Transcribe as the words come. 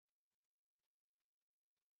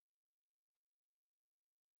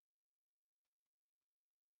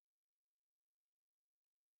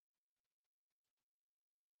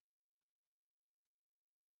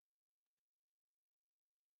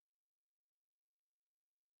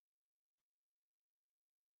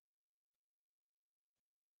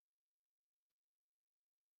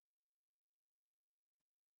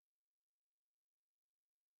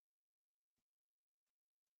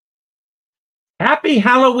Happy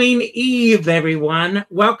Halloween Eve, everyone.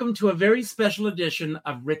 Welcome to a very special edition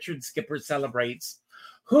of Richard Skipper Celebrates.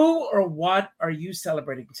 Who or what are you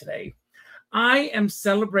celebrating today? I am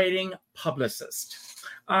celebrating Publicist.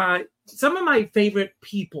 Some of my favorite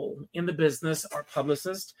people in the business are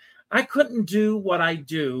publicists. I couldn't do what I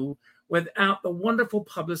do without the wonderful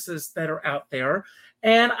publicists that are out there.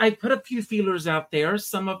 And I put a few feelers out there.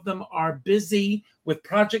 Some of them are busy with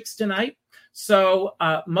projects tonight. So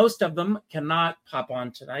most of them cannot pop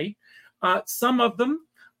on tonight. Some of them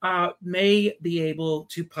may be able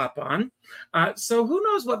to pop on. So who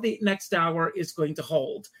knows what the next hour is going to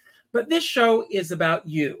hold. But this show is about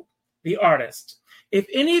you, the artist. If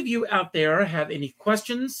any of you out there have any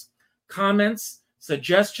questions, comments,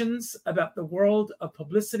 suggestions about the world of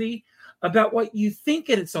publicity, about what you think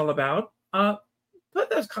it's all about, put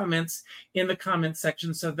those comments in the comment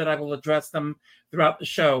section so that I will address them throughout the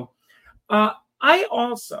show. I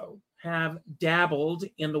also have dabbled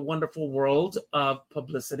in the wonderful world of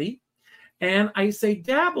publicity. And I say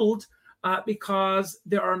dabbled because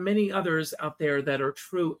there are many others out there that are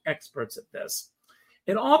true experts at this.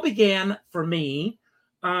 It all began for me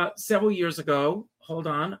several years ago. Hold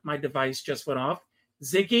on, my device just went off.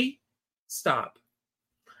 Ziggy, stop.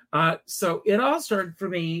 So it all started for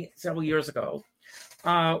me several years ago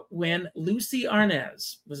when Lucy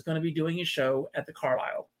Arnaz was going to be doing a show at the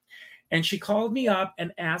Carlisle. And she called me up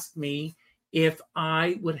and asked me if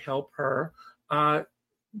I would help her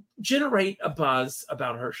generate a buzz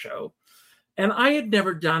about her show. And I had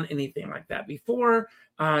never done anything like that before.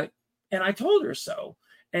 And I told her so.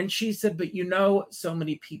 And she said, but you know so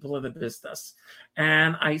many people in the business.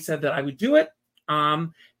 And I said that I would do it.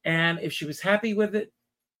 And if she was happy with it,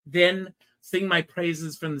 then sing my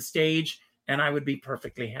praises from the stage and I would be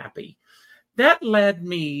perfectly happy. That led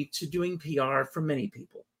me to doing PR for many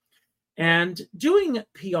people. And doing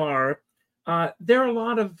PR, there are a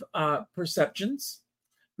lot of perceptions,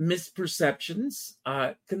 misperceptions,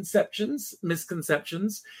 conceptions,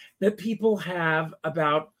 misconceptions that people have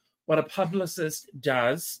about what a publicist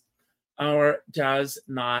does or does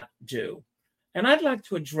not do. And I'd like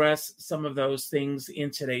to address some of those things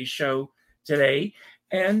in today's show today.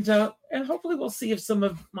 And hopefully we'll see if some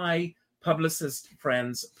of my publicist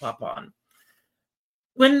friends pop on.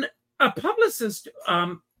 When a publicist...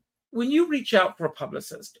 When you reach out for a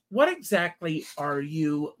publicist, what exactly are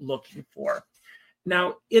you looking for?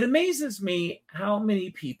 Now, it amazes me how many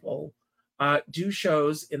people do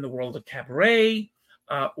shows in the world of cabaret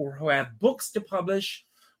or who have books to publish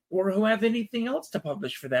or who have anything else to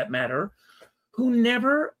publish for that matter, who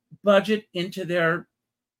never budget into their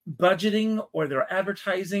budgeting or their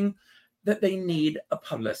advertising that they need a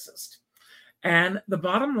publicist. And the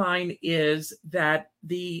bottom line is that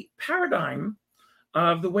the paradigm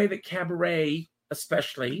of the way that cabaret,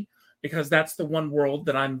 especially, because that's the one world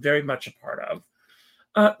that I'm very much a part of,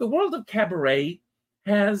 the world of cabaret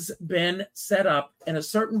has been set up in a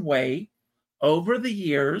certain way over the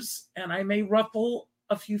years, and I may ruffle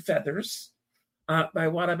a few feathers by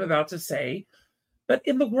what I'm about to say, but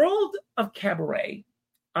in the world of cabaret,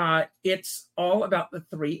 it's all about the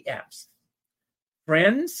 3 F's: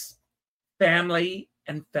 friends, family,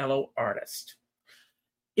 and fellow artist.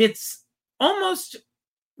 It's almost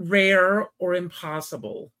rare or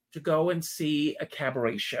impossible to go and see a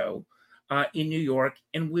cabaret show in New York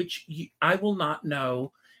in which I will not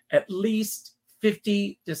know at least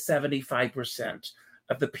 50 to 75%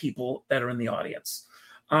 of the people that are in the audience.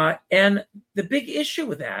 And the big issue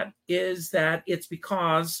with that is that it's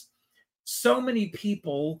because so many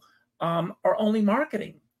people are only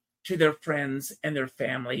marketing to their friends and their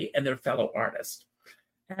family and their fellow artists.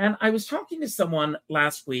 And I was talking to someone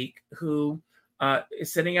last week who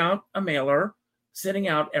is sending out a mailer, sending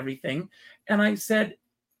out everything. And I said,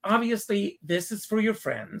 obviously, this is for your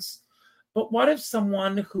friends. But what if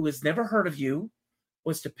someone who has never heard of you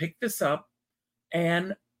was to pick this up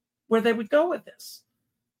and where they would go with this?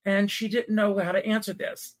 And she didn't know how to answer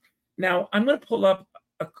this. Now, I'm going to pull up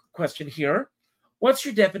a question here. What's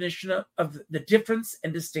your definition of the difference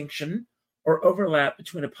and distinction or overlap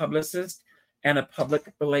between a publicist and a public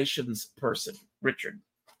relations person? Richard.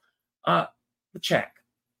 The check.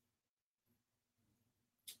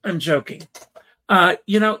 I'm joking.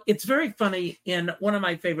 It's very funny in one of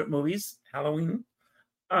my favorite movies, Halloween,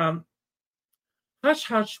 Hush,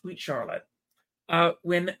 Hush, Sweet Charlotte.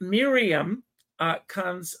 When Miriam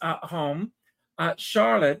comes home,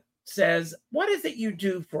 Charlotte says, what is it you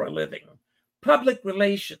do for a living? Public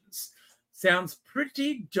relations. Sounds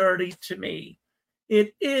pretty dirty to me.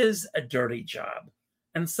 It is a dirty job,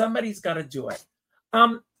 and somebody's got to do it.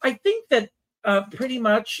 I think that pretty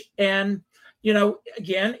much, and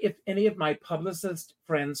again, if any of my publicist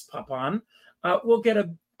friends pop on, we'll get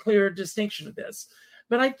a clear distinction of this.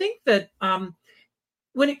 But I think that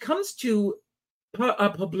when it comes to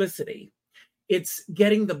publicity, it's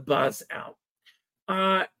getting the buzz out.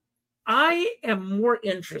 I am more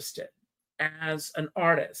interested as an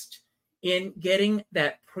artist in getting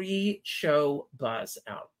that pre-show buzz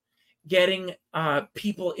out, getting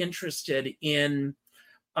people interested in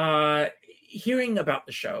hearing about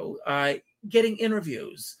the show, getting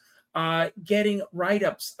interviews, getting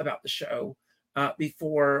write-ups about the show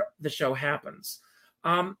before the show happens.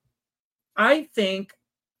 I think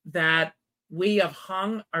that we have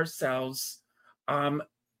hung ourselves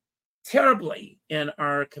terribly in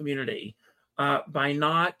our community by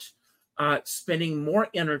not spending more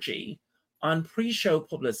energy on pre-show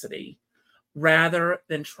publicity rather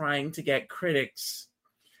than trying to get critics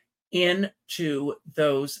into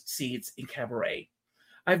those seats in cabaret.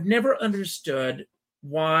 I've never understood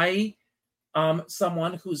why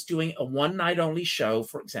someone who's doing a one-night-only show,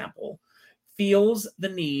 for example, feels the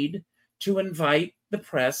need to invite the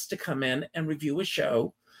press to come in and review a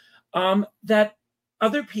show that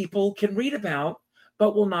other people can read about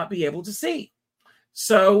but will not be able to see.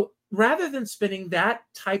 So rather than spending that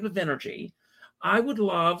type of energy, I would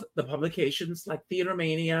love the publications like Theater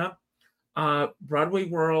Mania, Broadway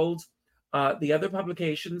World, the other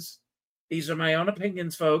publications, these are my own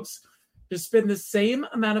opinions, folks, to spend the same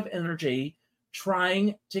amount of energy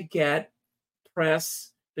trying to get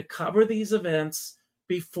press to cover these events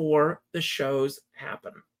before the shows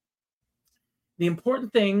happen. The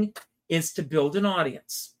important thing is to build an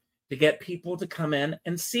audience, to get people to come in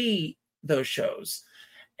and see those shows.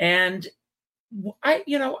 And I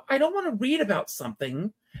don't want to read about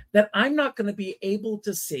something that I'm not going to be able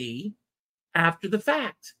to see after the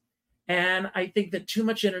fact. And I think that too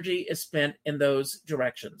much energy is spent in those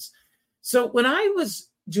directions. So when I was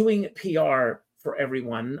doing PR for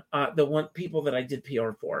everyone, the people that I did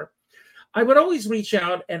PR for, I would always reach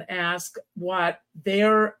out and ask what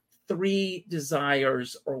their 3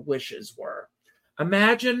 desires or wishes were.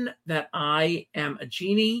 Imagine that I am a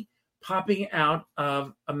genie popping out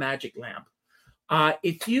of a magic lamp.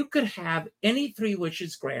 If you could have any 3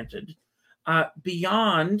 wishes granted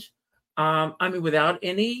beyond, without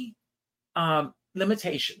any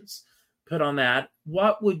limitations put on that,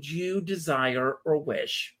 what would you desire or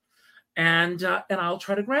wish? And I'll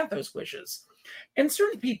try to grant those wishes. And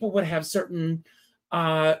certain people would have certain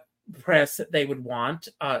press that they would want,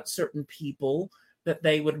 certain people that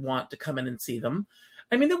they would want to come in and see them.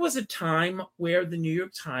 I mean, there was a time where the New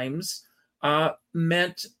York Times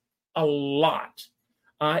meant a lot.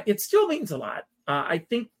 It still means a lot. I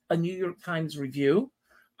think a New York Times review,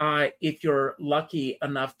 if you're lucky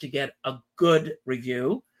enough to get a good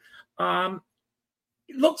review,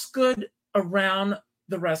 it looks good around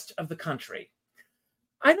the rest of the country.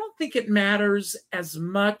 I don't think it matters as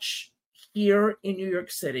much here in New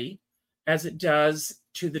York City as it does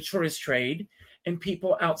to the tourist trade and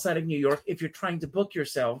people outside of New York if you're trying to book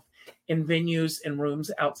yourself in venues and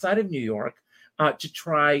rooms outside of New York to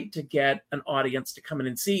try to get an audience to come in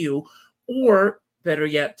and see you, or better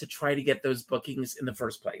yet, to try to get those bookings in the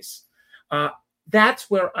first place.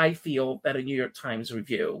 That's where I feel that a New York Times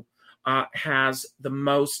review has the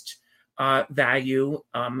most value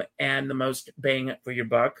and the most bang for your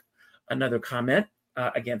buck. Another comment,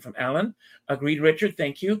 again from Alan. Agreed, Richard,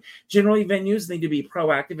 thank you. Generally, venues need to be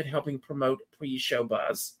proactive in helping promote pre-show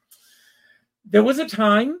buzz. There was a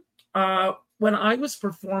time when I was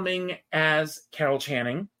performing as Carol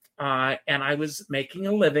Channing, and I was making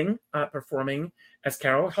a living performing as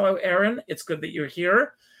Carol. Hello, Aaron. It's good that you're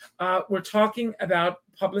here. We're talking about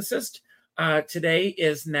Publicist. Today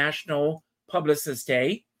is National Publicist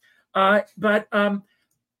Day. But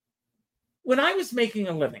when I was making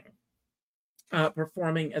a living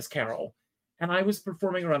performing as Carol, and I was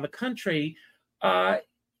performing around the country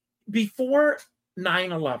before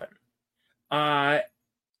 9/11,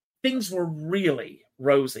 things were really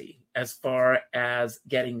rosy as far as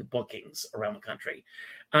getting bookings around the country.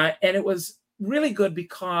 And it was really good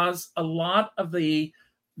because a lot of the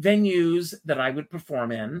venues that I would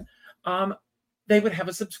perform in, they would have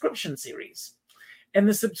a subscription series. And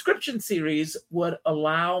the subscription series would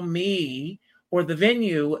allow me or the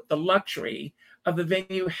venue the luxury of the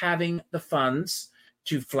venue having the funds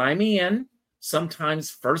to fly me in, sometimes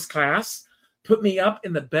first class, put me up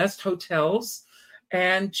in the best hotels,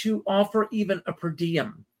 and to offer even a per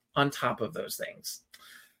diem on top of those things.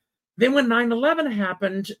 Then when 9/11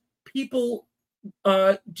 happened, people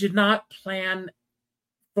did not plan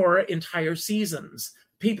for entire seasons.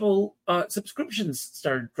 People, subscriptions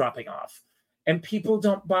started dropping off. And people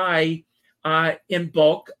don't buy in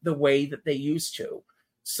bulk the way that they used to.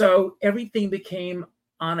 So everything became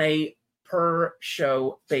on a per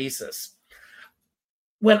show basis.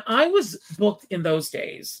 When I was booked in those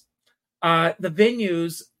days, the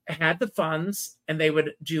venues had the funds and they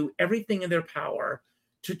would do everything in their power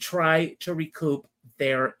to try to recoup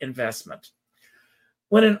their investment.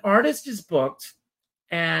 When an artist is booked,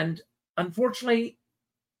 and unfortunately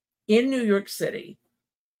in New York City,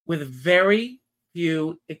 with very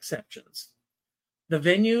few exceptions, the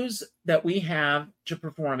venues that we have to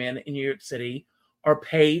perform in New York City are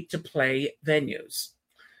pay-to-play venues.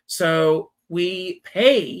 So we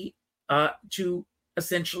pay to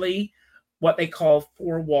essentially what they call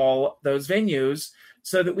four-wall those venues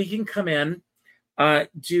so that we can come in,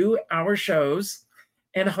 do our shows,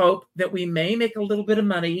 and hope that we may make a little bit of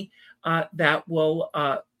money that will,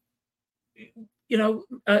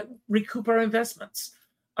 recoup our investments.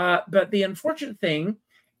 But the unfortunate thing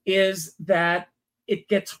is that it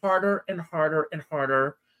gets harder and harder and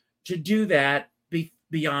harder to do that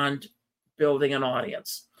beyond building an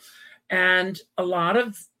audience. And a lot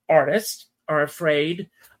of artists are afraid.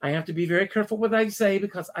 I have to be very careful what I say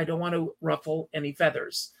because I don't want to ruffle any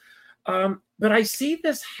feathers. But I see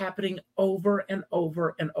this happening over and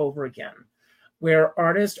over and over again, where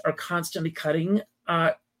artists are constantly cutting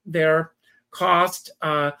their cost,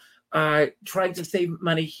 trying to save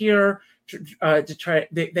money here.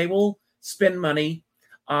 They will spend money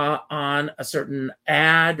on a certain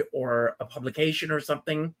ad or a publication or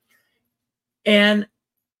something, and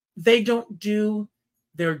they don't do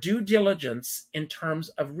their due diligence in terms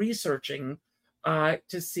of researching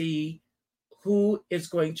to see who is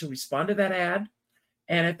going to respond to that ad,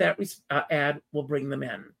 and if that ad will bring them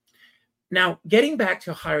in. Now, getting back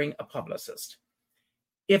to hiring a publicist,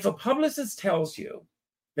 if a publicist tells you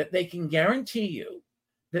that they can guarantee you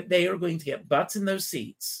that they are going to get butts in those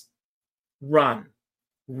seats, run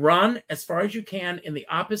as far as you can in the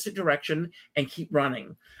opposite direction and keep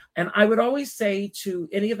running. And I would always say to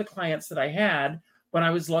any of the clients that I had, when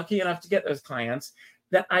I was lucky enough to get those clients,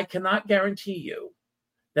 that I cannot guarantee you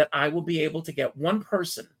that I will be able to get one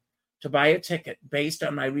person to buy a ticket based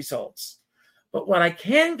on my results. But what I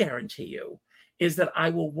can guarantee you is that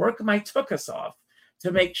I will work my tuchus off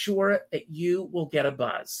to make sure that you will get a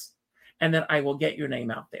buzz and that I will get your name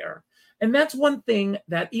out there. And that's one thing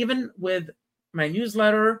that even with my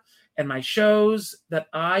newsletter and my shows that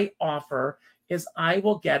I offer is I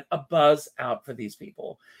will get a buzz out for these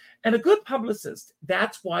people. And a good publicist,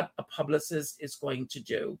 that's what a publicist is going to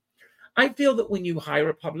do. I feel that when you hire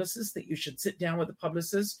a publicist, that you should sit down with a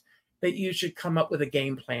publicist, that you should come up with a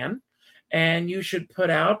game plan, and you should put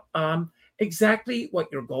out exactly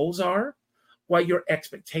what your goals are, what your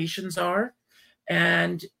expectations are,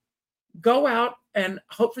 and go out and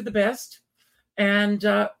hope for the best, and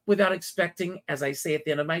without expecting, as I say at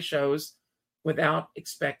the end of my shows, without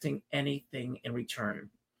expecting anything in return.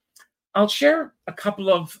 I'll share a couple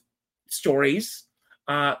of stories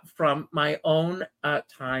from my own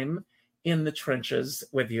time in the trenches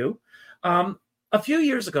with you. A few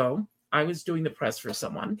years ago, I was doing the press for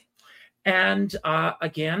someone, and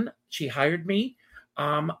again, she hired me.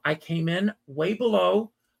 I came in way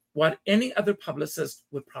below what any other publicist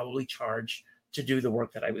would probably charge to do the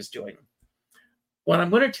work that I was doing. What I'm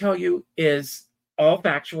going to tell you is all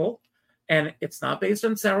factual, and it's not based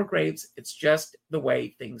on sour grapes. It's just the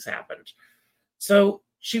way things happened. So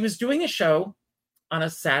she was doing a show on a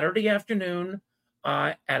Saturday afternoon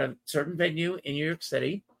at a certain venue in New York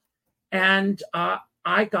City, and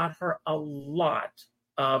I got her a lot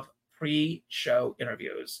of pre-show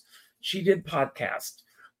interviews. She did podcasts,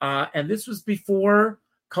 and this was before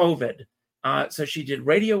COVID. So she did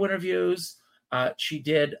radio interviews. She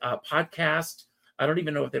did podcast. I don't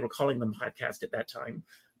even know if they were calling them podcast at that time,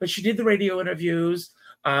 but she did the radio interviews.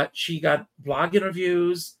 She got blog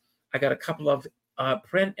interviews. I got a couple of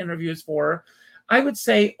print interviews for her. I would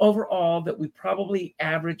say overall that we probably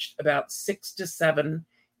averaged about 6 to 7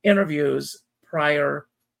 interviews prior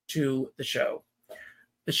to the show.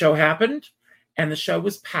 The show happened, and the show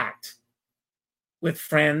was packed with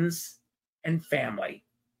friends and family.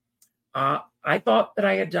 I thought that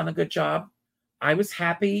I had done a good job. I was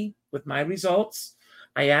happy with my results.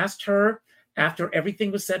 I asked her, after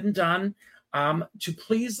everything was said and done, to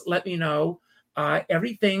please let me know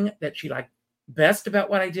everything that she liked best about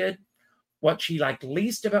what I did, what she liked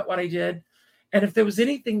least about what I did, and if there was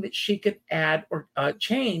anything that she could add or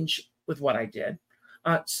change with what I did,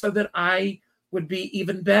 so that I would be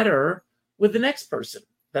even better with the next person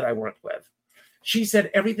that I worked with. She said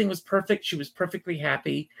everything was perfect. She was perfectly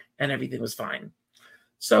happy and everything was fine.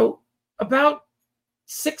 So about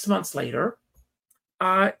 6 months later,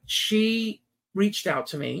 she reached out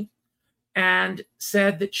to me and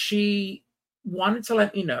said that she wanted to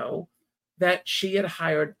let me know that she had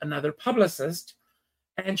hired another publicist,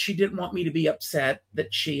 and she didn't want me to be upset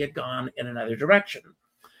that she had gone in another direction.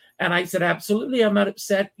 And I said, absolutely, I'm not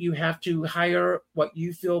upset. You have to hire what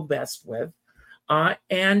you feel best with.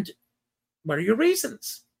 And what are your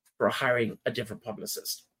reasons for hiring a different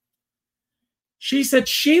publicist? She said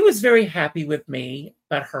she was very happy with me,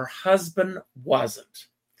 but her husband wasn't.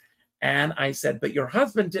 And I said, but your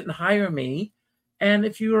husband didn't hire me. And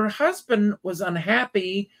if your husband was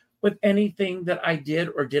unhappy with anything that I did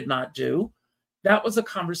or did not do, that was a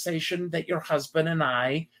conversation that your husband and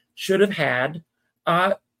I should have had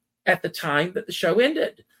at the time that the show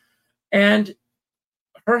ended. And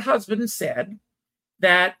her husband said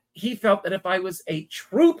that he felt that if I was a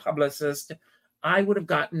true publicist, I would have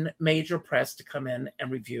gotten major press to come in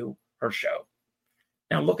and review her show.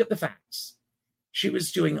 Now look at the facts. She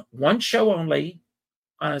was doing one show only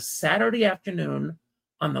on a Saturday afternoon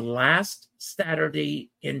on the last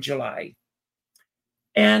Saturday in July.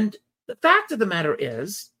 And the fact of the matter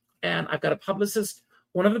is, and I've got a publicist,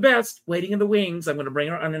 one of the best, waiting in the wings. I'm going to bring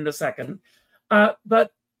her on in a second.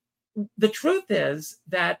 But the truth is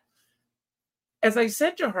that, as I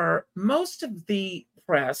said to her, most of the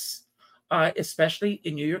press, especially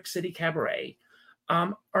in New York City cabaret,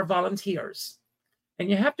 are volunteers. And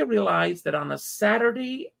you have to realize that on a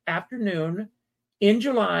Saturday afternoon in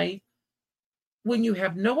July, when you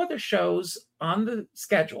have no other shows on the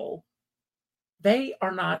schedule, they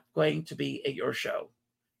are not going to be at your show.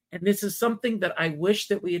 And this is something that I wish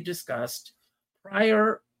that we had discussed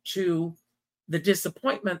prior to the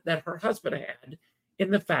disappointment that her husband had in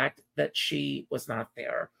the fact that she was not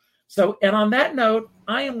there. So, and on that note,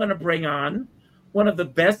 I am going to bring on one of the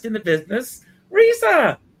best in the business,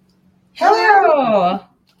 Risa. Hello.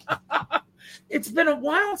 It's been a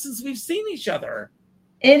while since we've seen each other.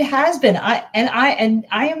 It has been. I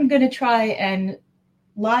am going to try and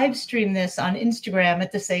live stream this on Instagram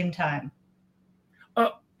at the same time.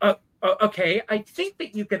 Okay. I think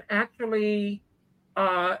that you can actually,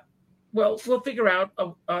 we'll figure out,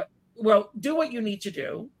 do what you need to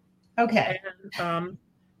do. Okay.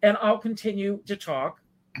 And I'll continue to talk.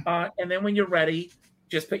 And then when you're ready,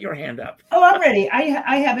 just put your hand up. Oh, I'm ready.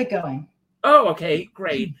 I have it going. Oh, okay.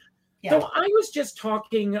 Great. Yeah. So I was just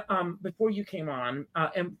talking before you came on,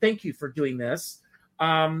 and thank you for doing this.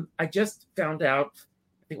 I just found out,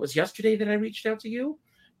 I think it was yesterday that I reached out to you,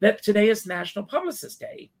 that today is National Publicist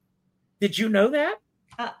Day. Did you know that?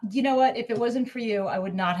 You know what? If it wasn't for you, I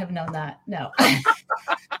would not have known that. No.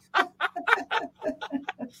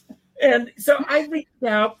 And so I reached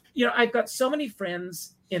out, I've got so many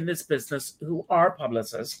friends in this business who are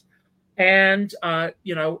publicists, and,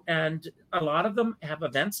 and a lot of them have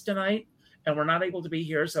events tonight and we're not able to be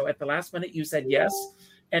here. So at the last minute, you said yes,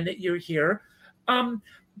 and that you're here.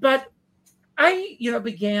 But I,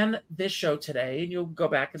 began this show today, and you'll go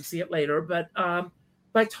back and see it later, but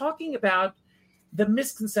by talking about the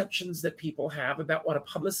misconceptions that people have about what a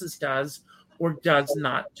publicist does or does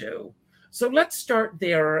not do. So let's start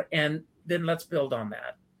there, and then let's build on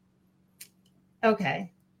that.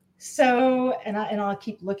 Okay. So, and I'll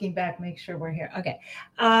keep looking back, make sure we're here. Okay.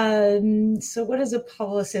 So what is a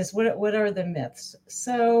publicist? What are the myths?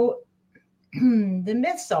 So the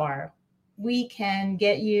myths are, we can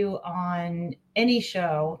get you on any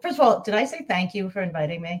show. First of all, did I say thank you for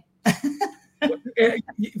inviting me?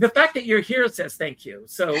 The fact that you're here says thank you.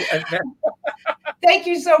 So thank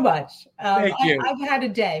you so much. Thank you. I've had a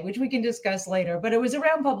day, which we can discuss later, but it was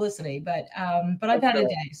around publicity. But I've had a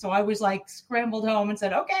day, so I was like scrambled home and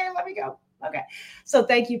said, "Okay, let me go." Okay, so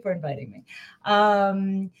thank you for inviting me.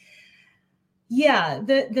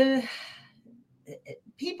 The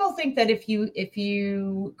people think that if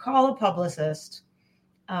you call a publicist,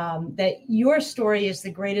 that your story is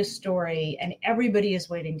the greatest story, and everybody is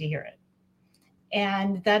waiting to hear it.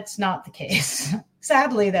 And that's not the case.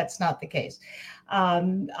 Sadly, that's not the case.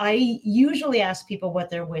 I usually ask people what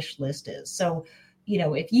their wish list is. So,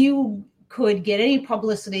 if you could get any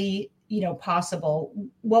publicity, possible,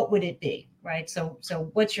 what would it be? Right. So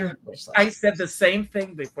what's your wish list? I said the same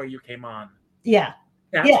thing before you came on. Yeah.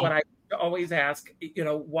 That's what I always ask.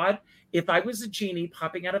 What if I was a genie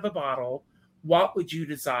popping out of a bottle, what would you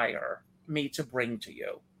desire me to bring to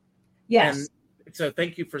you? Yes. And so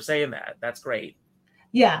thank you for saying that. That's great.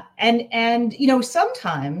 Yeah. And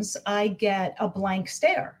sometimes I get a blank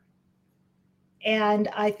stare. And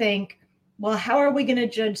I think, well, how are we going to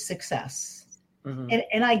judge success? Mm-hmm.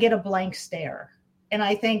 And I get a blank stare. And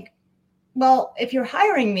I think, well, if you're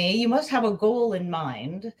hiring me, you must have a goal in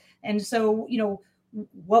mind. And so,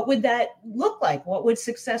 what would that look like? What would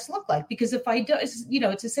success look like? Because if I do,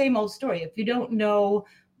 it's the same old story. If you don't know,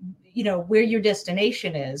 where your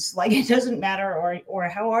destination is, like, it doesn't matter, or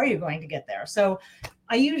how are you going to get there? So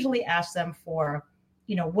I usually ask them for,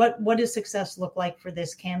 what does success look like for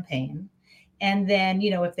this campaign? And then,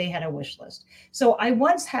 if they had a wish list. So I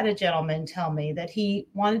once had a gentleman tell me that he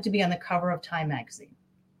wanted to be on the cover of Time magazine.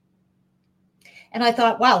 And I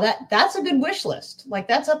thought, wow, that's a good wish list. Like,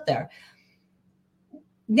 that's up there.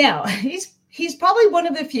 Now, he's probably one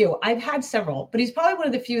of the few. I've had several, but he's probably one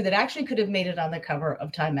of the few that actually could have made it on the cover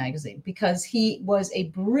of Time magazine, because he was a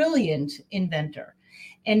brilliant inventor.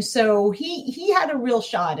 And so he had a real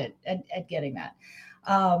shot at getting that.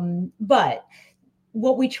 But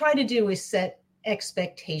what we try to do is set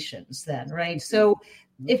expectations then, right? So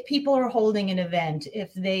if people are holding an event,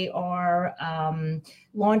 if they are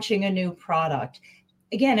launching a new product,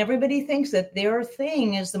 again, everybody thinks that their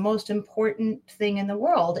thing is the most important thing in the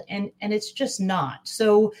world, and it's just not.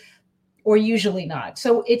 So, or usually not.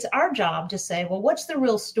 So it's our job to say, well, what's the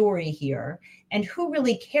real story here, and who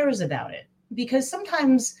really cares about it? Because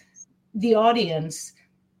sometimes the audience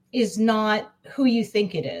is not who you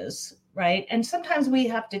think it is, right? And sometimes we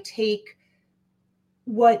have to take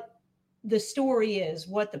what the story is,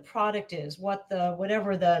 what the product is,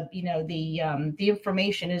 whatever the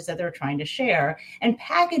information is that they're trying to share, and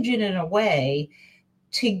package it in a way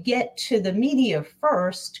to get to the media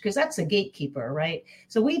first, because that's a gatekeeper, right?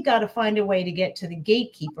 So we've got to find a way to get to the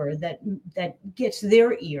gatekeeper that gets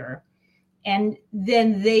their ear, and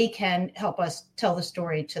then they can help us tell the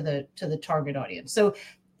story to the target audience. So,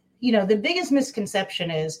 the biggest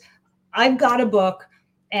misconception is, I've got a book,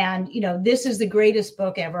 and, this is the greatest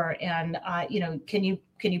book ever. And, can you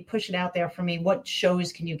push it out there for me? What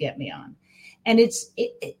shows can you get me on? And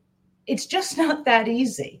it's just not that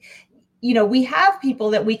easy. We have people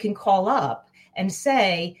that we can call up and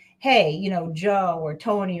say, hey, Joe or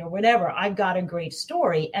Tony or whatever, I've got a great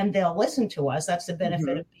story, and they'll listen to us. That's the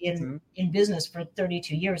benefit of being in business for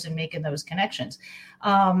 32 years and making those connections.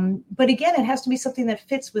 But again, it has to be something that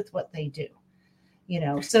fits with what they do.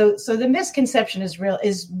 So the misconception is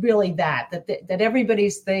really that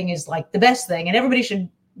everybody's thing is like the best thing, and everybody should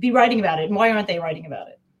be writing about it. And why aren't they writing about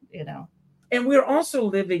it? And we're also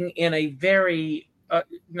living in a very,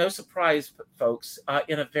 no surprise, folks,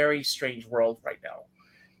 in a very strange world right now.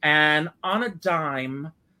 And on a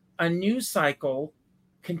dime, a news cycle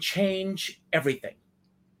can change everything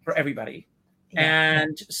for everybody. Yeah.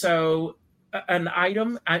 And so an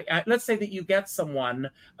item, let's say that you get someone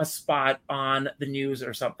a spot on the news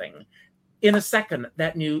or something. In a second,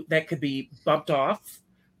 that could be bumped off,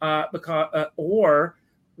 or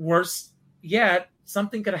worse yet,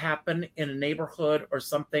 something could happen in a neighborhood or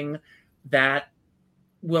something that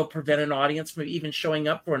will prevent an audience from even showing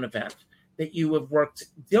up for an event that you have worked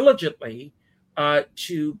diligently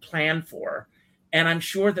to plan for. And I'm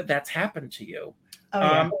sure that that's happened to you.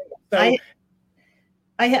 Oh, yeah.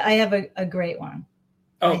 I have a great one.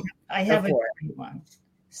 Oh, I have a great one.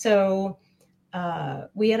 So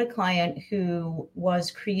we had a client who was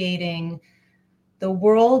creating the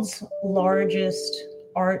world's largest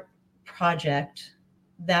art project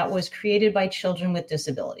that was created by children with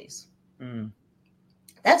disabilities. Mm.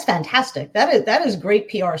 That's fantastic. That is great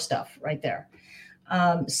PR stuff right there.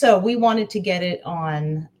 So we wanted to get it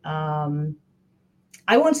on,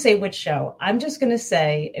 I won't say which show. I'm just going to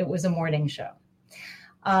say it was a morning show.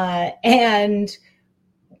 And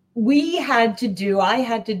I had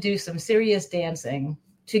to do some serious dancing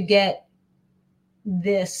to get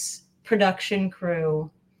this production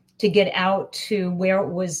crew to get out to where it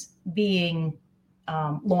was being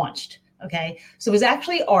launched. Okay. So it was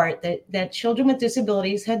actually art that children with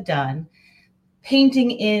disabilities had done,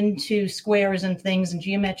 painting into squares and things and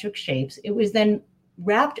geometric shapes. It was then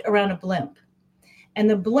wrapped around a blimp, and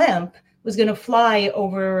the blimp was going to fly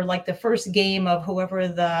over like the first game of whoever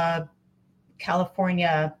the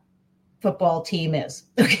California football team is.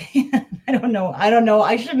 Okay. I don't know.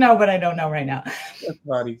 I should know, but I don't know right now. That's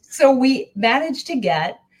funny. So we managed to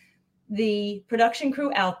get the production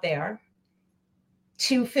crew out there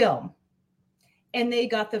to film, and they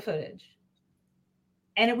got the footage,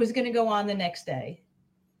 and it was going to go on the next day,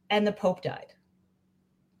 and the Pope died,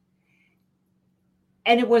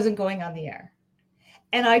 and it wasn't going on the air.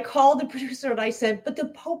 And I called the producer and I said, but the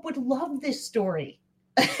Pope would love this story.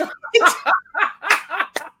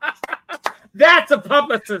 That's a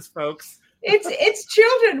publicist, folks. It's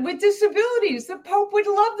children with disabilities. The Pope would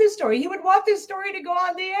love this story. He would want this story to go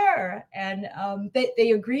on the air. And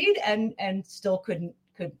they agreed and still couldn't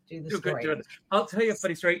do the story. I'll tell you a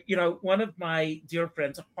funny story. One of my dear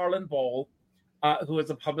friends, Harlan Bowl, who is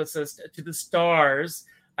a publicist, to the stars.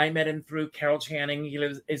 I met him through Carol Channing. He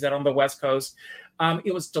is out on the West Coast.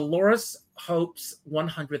 It was Dolores Hope's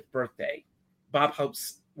 100th birthday, Bob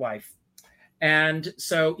Hope's wife. And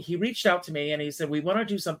so he reached out to me and he said, we want to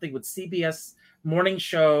do something with CBS morning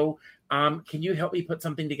show. Can you help me put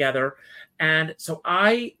something together? And so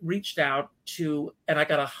I reached out and I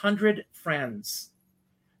got 100 friends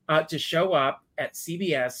to show up at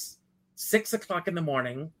CBS, 6:00 in the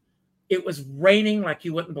morning. It was raining like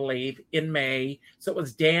you wouldn't believe in May. So it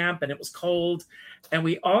was damp and it was cold. And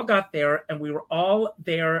we all got there and we were all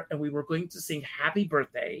there and we were going to sing Happy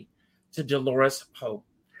Birthday to Dolores Hope.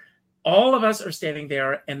 All of us are standing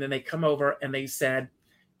there, and then they come over and they said,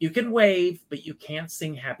 you can wave, but you can't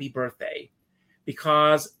sing Happy Birthday,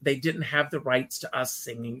 because they didn't have the rights to us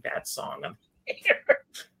singing that song.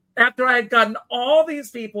 After I had gotten all these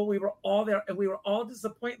people, we were all there and we were all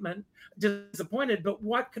disappointed, but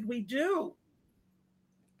what could we do?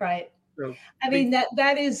 Right. So, I mean,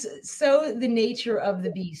 that is so the nature of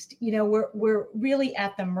the beast. We're really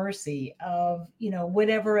at the mercy of,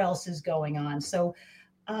 whatever else is going on. So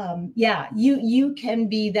you can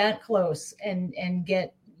be that close and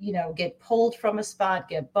get pulled from a spot,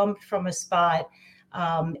 get bumped from a spot.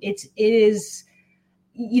 It is,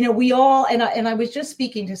 we all, and I was just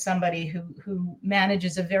speaking to somebody who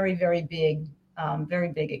manages a very, very big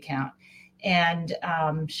account. And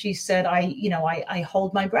she said, I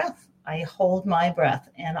hold my breath. I hold my breath,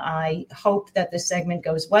 and I hope that the segment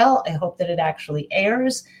goes well. I hope that it actually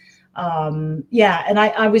airs. And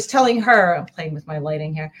I was telling her, I'm playing with my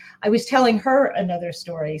lighting here. I was telling her another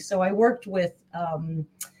story. So I worked with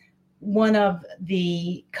one of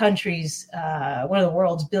the country's, one of the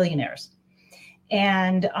world's billionaires.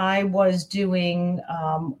 And I was doing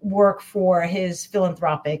work for his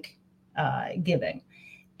philanthropic giving.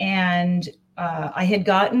 And I had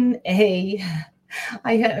gotten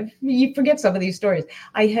you forget some of these stories.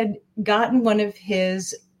 I had gotten one of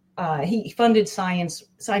his, he funded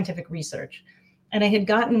scientific research. And I had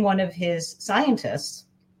gotten one of his scientists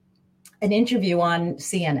an interview on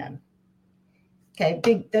CNN. Okay,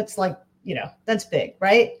 big, that's like, that's big,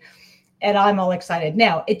 right? And I'm all excited.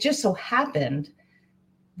 Now, it just so happened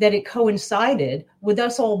that it coincided with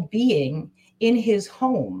us all being in his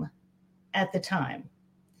home at the time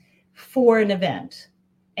for an event.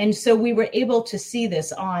 And so we were able to see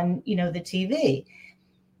this on, the TV.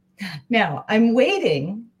 Now I'm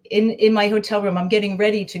waiting in my hotel room. I'm getting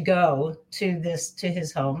ready to go to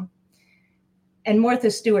his home. And Martha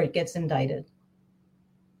Stewart gets indicted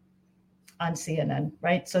on CNN,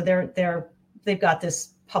 right? So they've got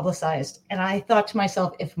this publicized. And I thought to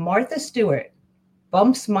myself, if Martha Stewart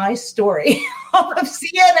bumps my story off of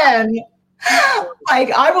CNN,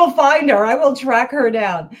 I will find her. I will track her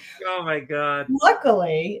down. Oh my God.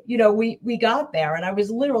 Luckily, we got there, and I was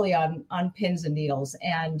literally on pins and needles.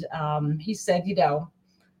 And he said,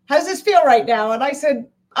 how does this feel right now? And I said,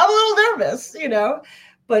 I'm a little nervous,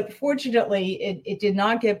 but fortunately it did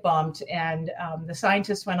not get bumped. And the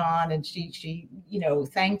scientist went on, and she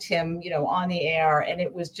thanked him, on the air. And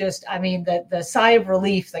it was just, the sigh of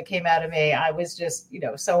relief that came out of me. I was just,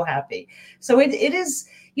 so happy. So it is,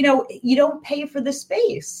 you don't pay for the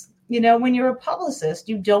space. When you're a publicist,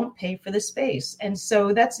 you don't pay for the space. And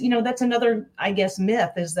so that's another, I guess,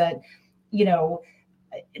 myth is that,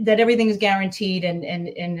 that everything is guaranteed and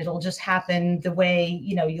it'll just happen the way,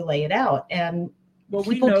 you lay it out. And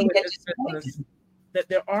we know in this business that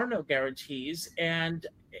there are no guarantees, and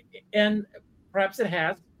perhaps it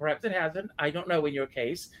has, perhaps it hasn't. I don't know in your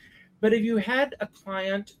case, but if you had a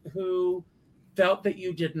client who felt that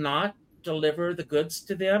you did not deliver the goods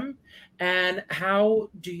to them, and how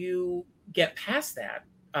do you get past that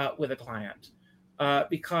with a client?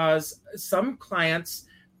 Because some clients,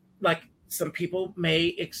 like some people, may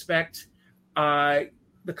expect the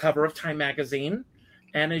cover of Time magazine,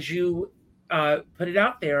 and as you put it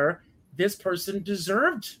out there, this person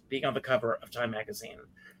deserved being on the cover of Time magazine.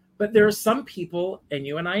 But there are some people, and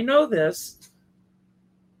you and I know this,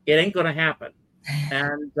 it ain't going to happen.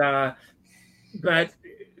 And but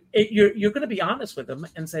you're going to be honest with them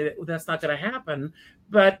and say that that's not going to happen.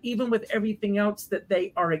 But even with everything else that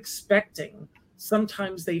they are expecting,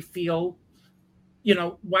 sometimes they feel,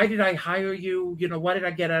 why did I hire you? What did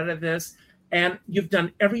I get out of this? And you've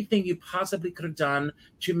done everything you possibly could have done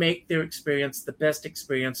to make their experience the best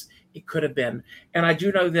experience it could have been. And I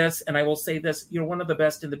do know this, and I will say this, you're one of the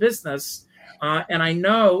best in the business. And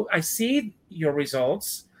I see your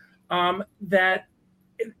results, that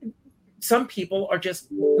some people are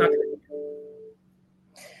just not going to do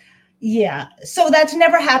it. Yeah. So that's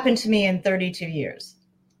never happened to me in 32 years.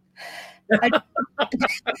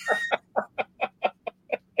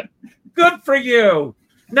 Good for you.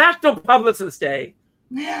 National Publicist Day.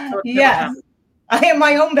 Yes. I am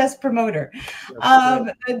my own best promoter.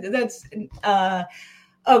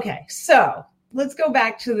 Okay. So let's go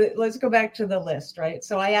back to the list, right?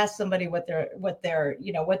 So I asked somebody what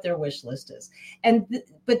their wish list is,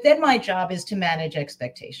 but then my job is to manage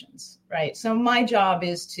expectations, right? So my job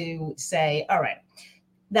is to say, all right,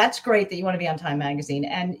 that's great that you want to be on Time Magazine,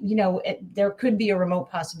 and there could be a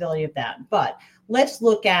remote possibility of that, but let's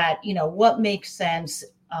look at what makes sense.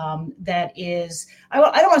 That is, I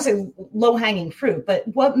don't want to say low-hanging fruit, but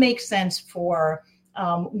what makes sense for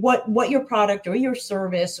what your product or your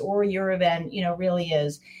service or your event, really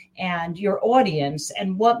is, and your audience,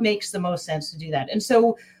 and what makes the most sense to do that. And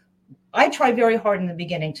so I try very hard in the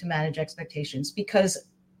beginning to manage expectations, because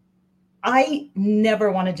I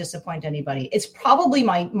never want to disappoint anybody. It's probably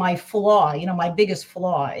my flaw, my biggest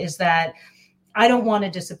flaw is that I don't want to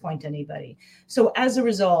disappoint anybody. So as a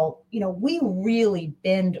result, we really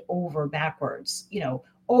bend over backwards,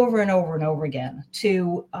 over and over and over again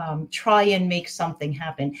to try and make something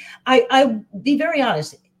happen. I be very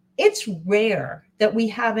honest, it's rare that we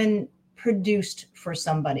haven't produced for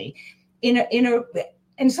somebody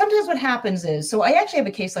and sometimes what happens is, so I actually have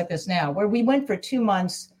a case like this now where we went for 2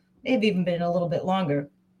 months, maybe even been a little bit longer,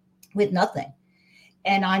 with nothing.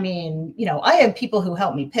 And I mean, I have people who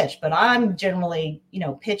help me pitch, but I'm generally,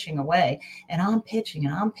 pitching away, and I'm pitching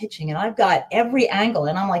and I've got every angle.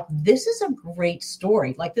 And I'm like, this is a great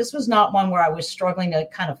story. Like, this was not one where I was struggling to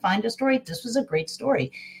kind of find a story. This was a great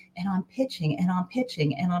story. And I'm pitching and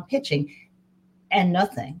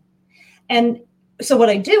nothing. And so what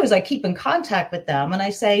I do is I keep in contact with them and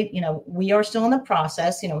I say, we are still in the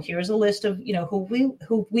process. Here's a list of,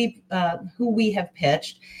 who we have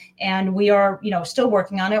pitched, and we are, still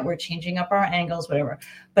working on it. We're changing up our angles, whatever.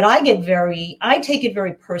 But I take it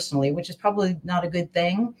very personally, which is probably not a good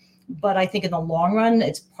thing. But I think in the long run,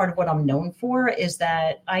 it's part of what I'm known for, is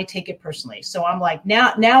that I take it personally. So I'm like,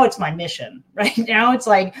 now it's my mission, right? Now it's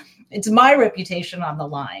like, it's my reputation on the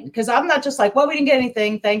line, because I'm not just like, well, we didn't get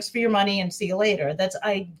anything. Thanks for your money and see you later.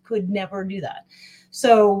 I could never do that.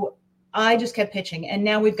 So I just kept pitching. And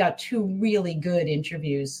now we've got 2 really good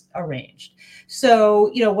interviews arranged.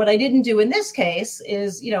 So, what I didn't do in this case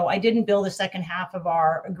is, I didn't bill the second half of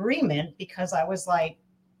our agreement, because I was like,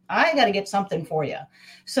 I got to get something for you.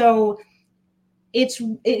 So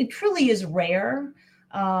it truly is rare.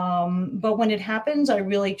 But when it happens, I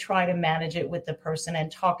really try to manage it with the person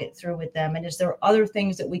and talk it through with them. And is there other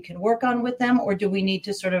things that we can work on with them, or do we need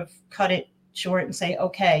to sort of cut it short and say,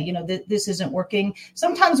 okay, this isn't working?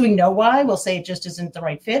 Sometimes we know why. We'll say it just isn't the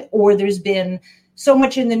right fit, or there's been so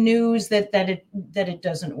much in the news that it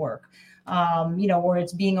doesn't work, or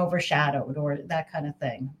it's being overshadowed, or that kind of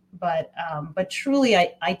thing. But truly,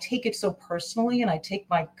 I take it so personally, and I take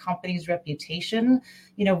my company's reputation,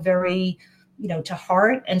 very, to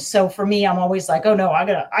heart. And so for me, I'm always like, oh no, I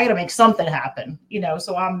gotta make something happen,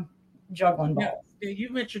 so I'm juggling balls. Yeah, you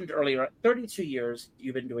mentioned earlier, 32 years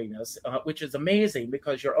you've been doing this, which is amazing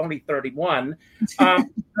because you're only 31. But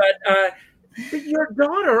your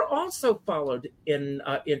daughter also followed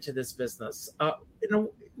into this business.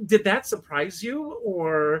 Did that surprise you,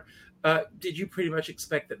 or did you pretty much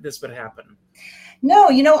expect that this would happen? No,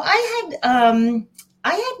 I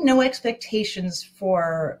had no expectations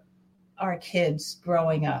for our kids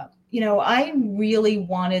growing up. I really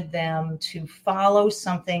wanted them to follow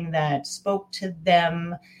something that spoke to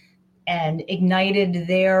them and ignited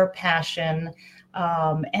their passion.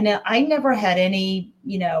 And I never had any,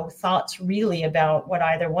 thoughts really about what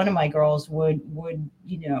either one of my girls would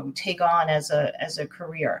take on as a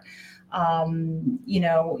career.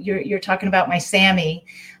 You're talking about my Sammy.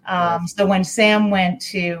 So when Sam went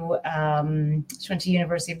to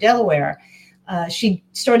University of Delaware, she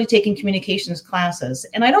started taking communications classes.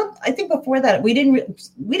 And I think before that, we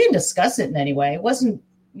didn't discuss it in any way. It wasn't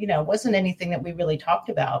anything that we really talked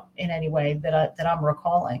about in any way that I'm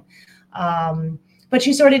recalling. But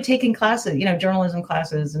she started taking classes, journalism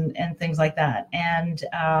classes and things like that. And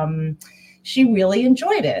she really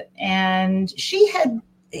enjoyed it. And she had,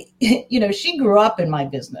 she grew up in my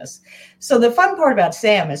business. So the fun part about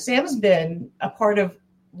Sam is Sam's been a part of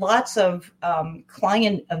lots of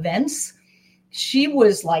client events. She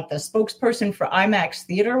was like the spokesperson for IMAX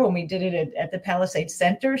Theater when we did it at the Palisades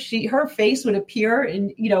Center. Her face would appear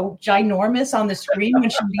in, ginormous on the screen when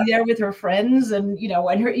she'd be there with her friends, and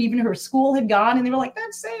even her school had gone, and they were like,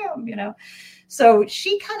 "That's Sam," So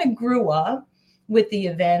she kind of grew up with the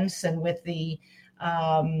events and with the,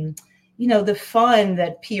 the fun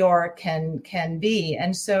that PR can be.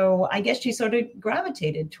 And so I guess she sort of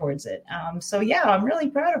gravitated towards it. So yeah, I'm really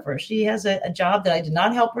proud of her. She has a job that I did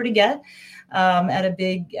not help her to get at a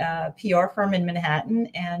big PR firm in Manhattan.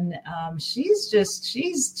 And she's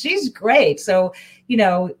great. So,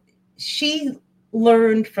 she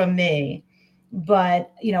learned from me,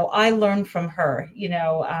 but, I learned from her.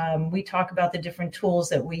 We talk about the different tools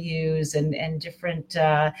that we use and different,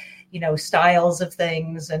 styles of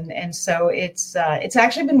things. And so it's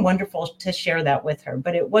actually been wonderful to share that with her,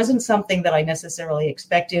 but it wasn't something that I necessarily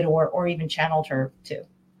expected or even channeled her to.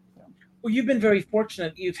 Well, you've been very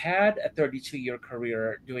fortunate. You've had a 32-year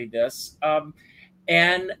career doing this,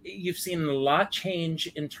 and you've seen a lot change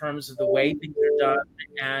in terms of the way things are done.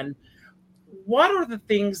 And what are the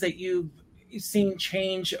things that you've seen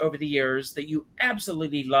change over the years that you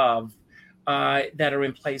absolutely love that are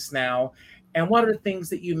in place now? And what are the things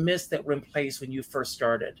that you missed that were in place when you first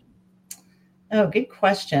started? Oh, good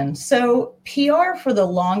question. So PR for the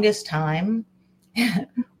longest time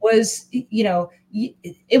was,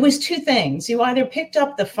 it was two things. You either picked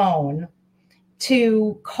up the phone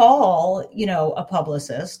to call, a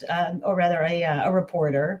publicist, or rather a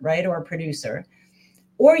reporter, right, or a producer,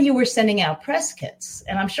 or you were sending out press kits.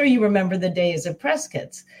 And I'm sure you remember the days of press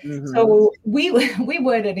kits. Mm-hmm. So we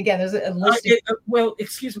would, and again, there's a list. Well,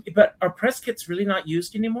 excuse me, but are press kits really not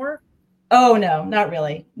used anymore? Oh, no, not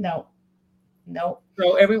really. No.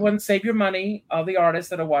 So everyone save your money. All the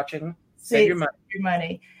artists that are watching, save your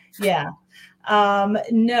money. Yeah.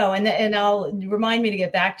 No. And I'll remind me to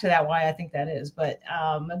get back to that, why I think that is, but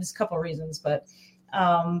there's a couple of reasons, but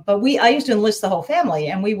I used to enlist the whole family,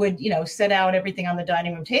 and we would, set out everything on the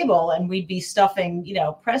dining room table, and we'd be stuffing,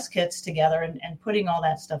 press kits together and putting all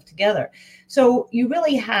that stuff together. So you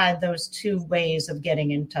really had those two ways of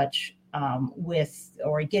getting in touch with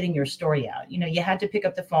or getting your story out. You had to pick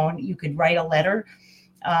up the phone. You could write a letter,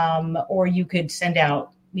 or you could send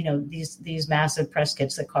out, these massive press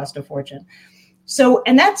kits that cost a fortune. So,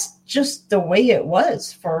 and that's just the way it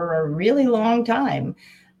was for a really long time.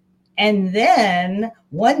 And then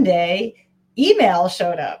one day, email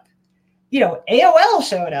showed up, AOL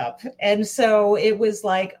showed up. And so it was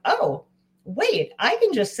like, oh, wait, I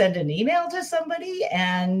can just send an email to somebody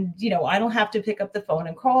and, I don't have to pick up the phone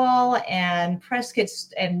and call, and press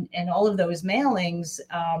kits and all of those mailings,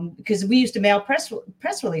 because we used to mail press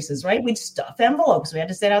releases, right? We'd stuff envelopes. We had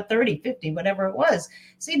to send out 30, 50, whatever it was.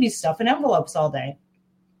 So you'd be stuffing envelopes all day.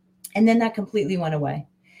 And then that completely went away.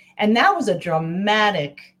 And that was a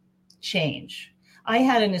dramatic change. I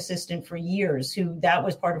had an assistant for years who that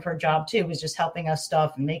was part of her job too, was just helping us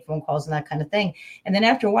stuff and make phone calls and that kind of thing. And then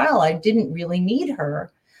after a while, I didn't really need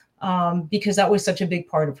her because that was such a big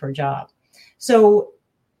part of her job. So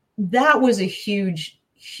that was a huge,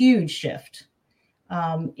 huge shift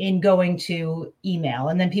in going to email.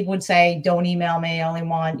 And then people would say, don't email me, I only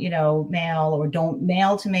want, mail, or don't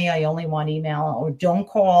mail to me, I only want email, or don't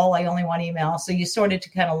call, I only want email. So you started to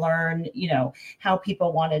kind of learn, how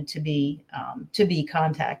people wanted to be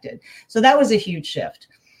contacted. So that was a huge shift.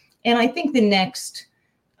 And I think the next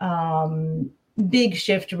big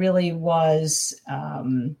shift really was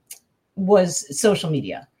social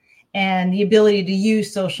media and the ability to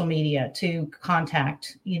use social media to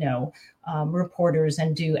contact, reporters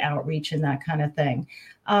and do outreach and that kind of thing.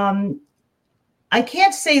 I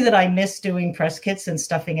can't say that I miss doing press kits and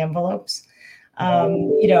stuffing envelopes.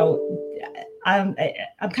 I'm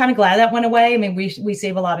kind of glad that went away. I mean, we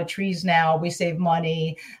save a lot of trees now. We save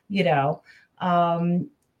money, but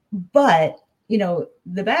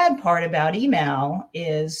the bad part about email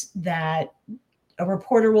is that a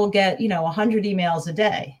reporter will get, 100 emails a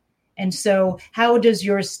day. And so how does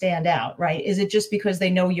yours stand out, right? Is it just because they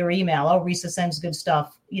know your email? Oh, Risa sends good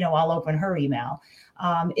stuff. I'll open her email.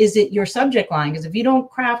 Is it your subject line? Because if you don't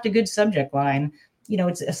craft a good subject line,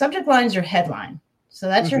 it's a subject line is your headline. So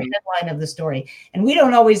that's your headline of the story. And we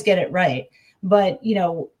don't always get it right. But,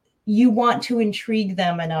 you want to intrigue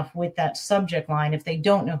them enough with that subject line if they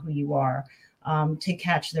don't know who you are to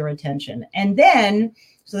catch their attention. And then,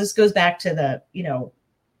 so this goes back to the,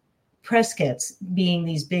 press kits being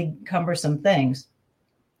these big cumbersome things.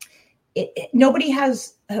 Nobody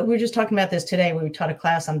has, we were just talking about this today. We taught a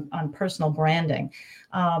class on personal branding.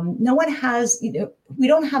 No one has, we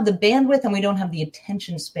don't have the bandwidth and we don't have the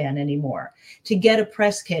attention span anymore to get a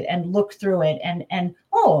press kit and look through it and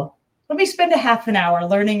let me spend a half an hour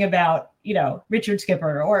learning about, Richard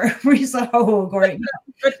Skipper or Risa Hoag or,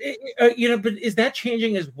 But is that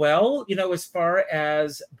changing as well? As far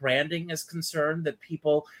as branding is concerned, that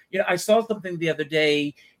people, I saw something the other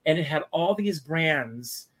day and it had all these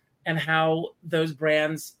brands and how those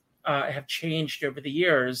brands have changed over the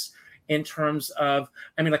years. in terms of,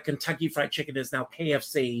 I mean, like Kentucky Fried Chicken is now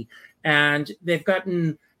KFC, and they've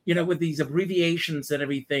gotten, with these abbreviations and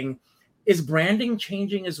everything. Is branding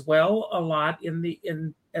changing as well a lot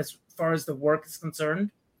in as far as the work is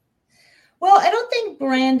concerned? Well, I don't think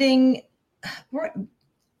branding.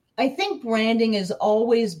 I think branding has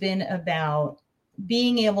always been about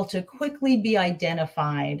being able to quickly be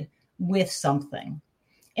identified with something.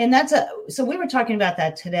 And so we were talking about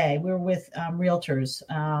that today. We were with realtors,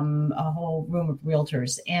 a whole room of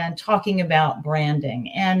realtors, and talking about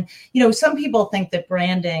branding. And, some people think that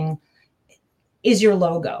branding is your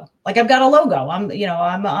logo. Like, I've got a logo.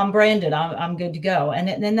 I'm branded. I'm good to go.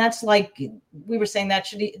 And then that's like, we were saying that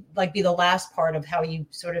should be the last part of how you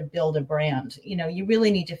sort of build a brand. You really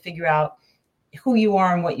need to figure out who you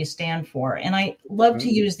are and what you stand for. And I love to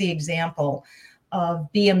use the example of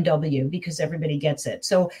BMW because everybody gets it.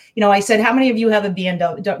 So, I said, how many of you have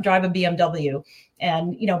drive a BMW?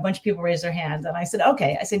 And, a bunch of people raised their hands. And I said,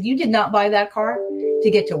 okay. I said, you did not buy that car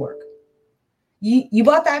to get to work. You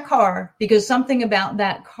bought that car because something about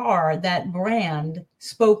that car, that brand,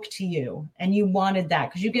 spoke to you, and you wanted that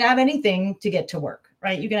because you can have anything to get to work,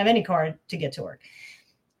 right? You can have any car to get to work.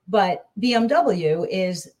 But BMW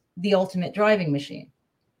is the ultimate driving machine,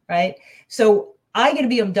 right? So I get a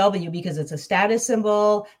BMW because it's a status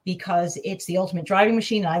symbol, because it's the ultimate driving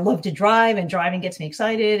machine. And I love to drive, and driving gets me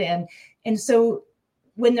excited. And so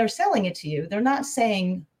when they're selling it to you, they're not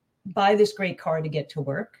saying, buy this great car to get to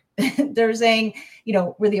work. They're saying,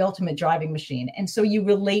 we're the ultimate driving machine. And so you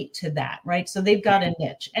relate to that, right? So they've got a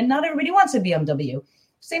niche, and not everybody wants a BMW.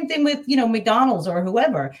 Same thing with, McDonald's or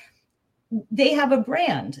whoever. They have a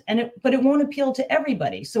brand, but it won't appeal to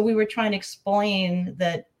everybody. So we were trying to explain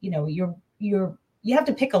that, you have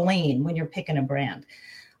to pick a lane when you're picking a brand.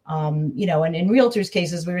 And in realtors'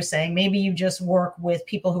 cases, we were saying maybe you just work with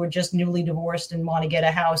people who are just newly divorced and want to get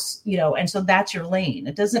a house, and so that's your lane.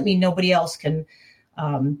 It doesn't mean nobody else can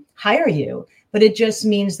hire you, but it just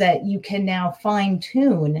means that you can now fine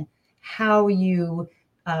tune how you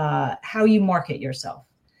market yourself.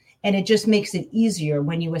 And it just makes it easier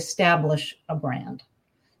when you establish a brand.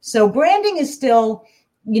 So branding is still,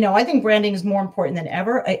 I think branding is more important than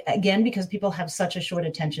ever, again, because people have such a short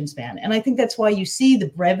attention span. And I think that's why you see the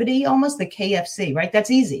brevity, almost the KFC, right? That's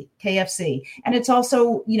easy, KFC. And it's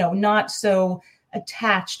also, not so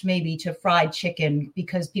attached maybe to fried chicken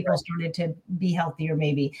because people started to be healthier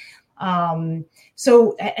maybe.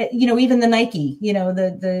 So, even the Nike,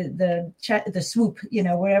 the swoop,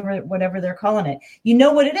 whatever they're calling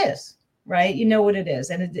it, what it is, right? What it is.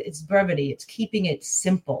 And it's brevity. It's keeping it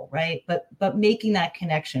simple, right? But making that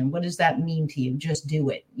connection. What does that mean to you? Just do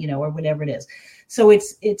it, or whatever it is. So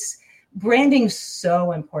it's branding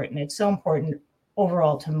so important. It's so important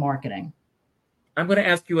overall to marketing. I'm going to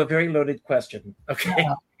ask you a very loaded question. Okay.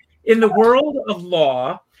 Yeah. In the world of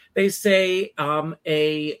law, they say and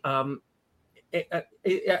I'm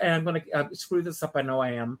going to screw this up. I know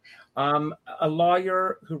I am. A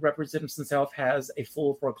lawyer who represents himself has a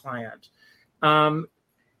fool for a client.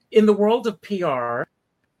 In the world of PR,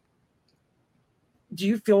 do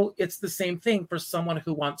you feel it's the same thing for someone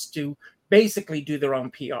who wants to basically do their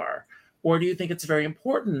own PR? Or do you think it's very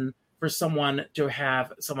important for someone to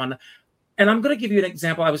have someone? And I'm going to give you an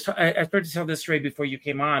example. I started to tell this story before you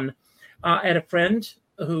came on. I had a friend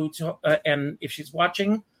who, and if she's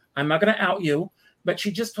watching, I'm not going to out you, but she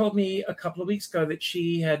just told me a couple of weeks ago that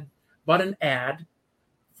she had bought an ad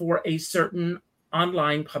for a certain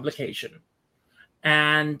online publication.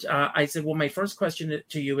 And I said, well, my first question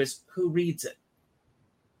to you is, who reads it?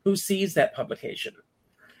 Who sees that publication?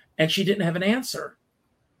 And she didn't have an answer.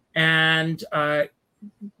 And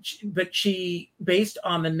but she, based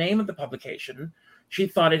on the name of the publication, she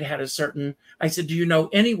thought it had a certain, I said, do you know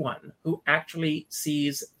anyone who actually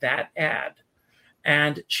sees that ad?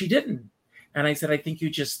 And she didn't. And I said, I think you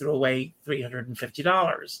just threw away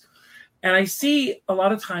 $350. And I see a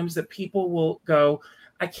lot of times that people will go,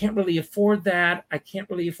 I can't really afford that. I can't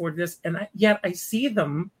really afford this. And yet I see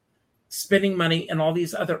them spending money in all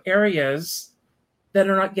these other areas that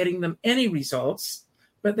are not getting them any results,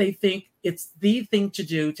 but they think it's the thing to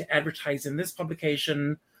do to advertise in this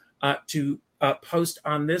publication, to post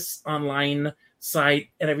on this online site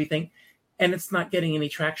and everything. And it's not getting any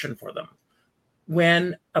traction for them.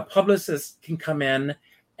 When a publicist can come in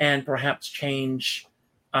and perhaps change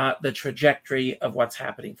the trajectory of what's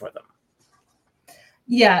happening for them.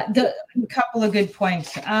 Yeah, a couple of good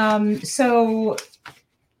points. So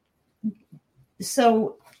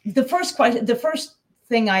the first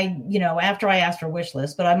thing after I asked for wish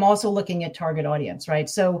list, but I'm also looking at target audience, right?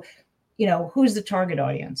 So, who's the target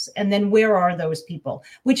audience? And then where are those people?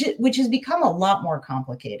 Which has become a lot more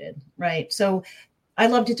complicated, right? So I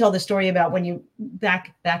love to tell the story about when you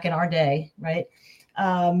back in our day, right?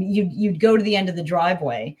 You'd go to the end of the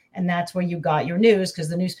driveway, and that's where you got your news, because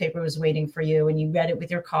the newspaper was waiting for you, and you read it with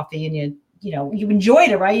your coffee, and you enjoyed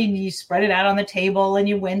it, right? You spread it out on the table, and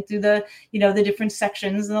you went through the different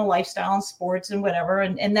sections and the lifestyle and sports and whatever.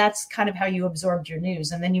 And that's kind of how you absorbed your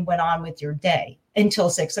news. And then you went on with your day until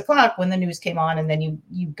 6 o'clock when the news came on, and then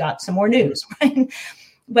you got some more news, right?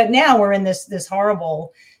 But now we're in this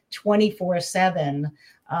horrible 24/7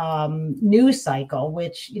 news cycle,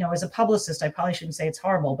 which, as a publicist, I probably shouldn't say it's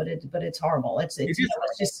horrible, but it's horrible.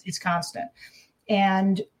 It's constant.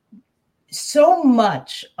 And so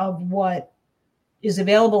much of what is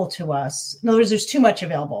available to us, in other words, there's too much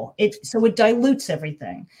available. So it dilutes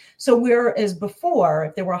everything. So whereas before,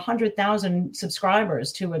 if there were 100,000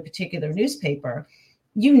 subscribers to a particular newspaper,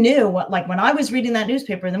 you knew like when I was reading that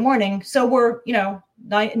newspaper in the morning, so were,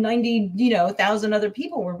 90,000 other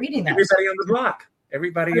people were reading that. Everybody on the block,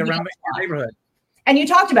 everybody around your neighborhood. And you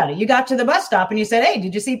talked about it. You got to the bus stop and you said, hey,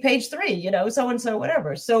 did you see page 3? So-and-so,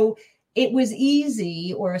 whatever. So it was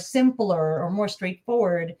easy or simpler or more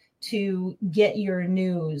straightforward to get your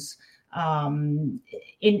news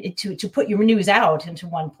to put your news out into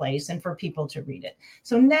one place and for people to read it.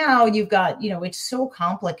 So now you've got, it's so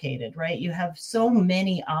complicated, right? You have so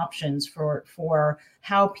many options for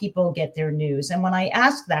how people get their news. And when I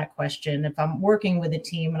ask that question, if I'm working with a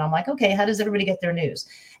team and I'm like, okay, how does everybody get their news?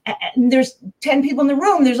 And there's 10 people in the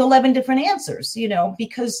room, there's 11 different answers,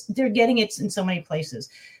 because they're getting it in so many places.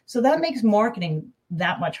 So that makes marketing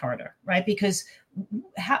that much harder, right? Because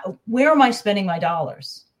where am I spending my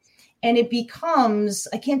dollars? And it becomes,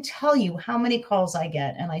 I can't tell you how many calls I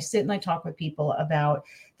get. And I sit and I talk with people about,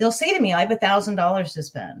 they'll say to me, I have $1,000 to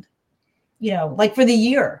spend, like for the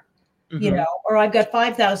year, or I've got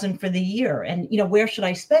 5,000 for the year. And, where should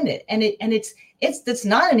I spend it? And that's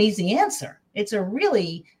not an easy answer. It's a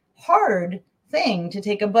really hard thing to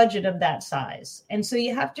take a budget of that size. And so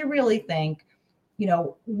you have to really think,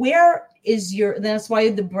 where is that's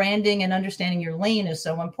why the branding and understanding your lane is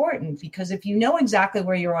so important, because if you know exactly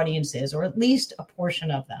where your audience is, or at least a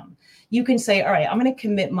portion of them, you can say, all right, I'm going to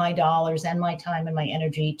commit my dollars and my time and my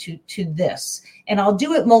energy to this. And I'll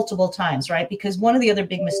do it multiple times, right? Because one of the other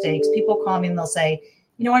big mistakes, people call me and they'll say,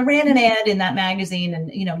 I ran an ad in that magazine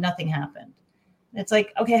and, nothing happened. It's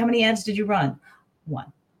like, okay, how many ads did you run?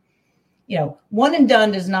 One. One and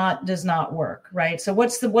done does not work, right? So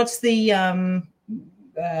what's the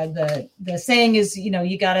saying is,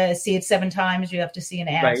 you got to see it 7 times. You have to see an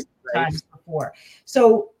ad times before.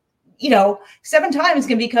 So, 7 times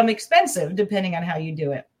can become expensive depending on how you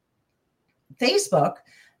do it. Facebook,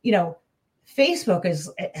 Facebook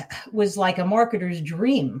was like a marketer's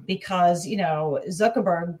dream because,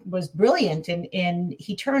 Zuckerberg was brilliant and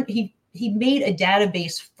he made a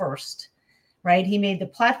database first, right? He made the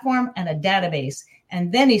platform and a database.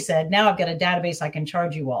 And then he said, now I've got a database I can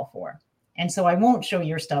charge you all for. And so I won't show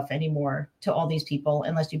your stuff anymore to all these people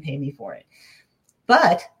unless you pay me for it.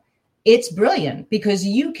 But it's brilliant because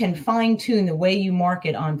you can fine tune the way you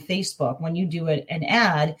market on Facebook. When you do an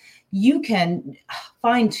ad, you can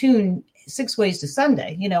fine tune 6 ways to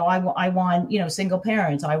Sunday. I want, single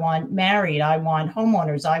parents. I want married. I want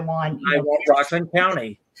homeowners. I want Rockland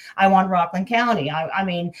County. I want Rockland County.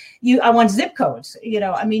 I want zip codes.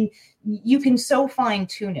 You can so fine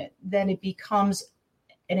tune it, then it becomes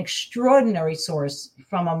an extraordinary source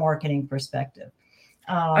from a marketing perspective.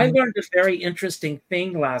 I learned a very interesting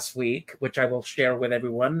thing last week, which I will share with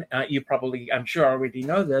everyone. You probably, I'm sure, already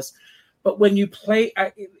know this, but when you play,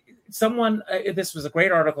 this was a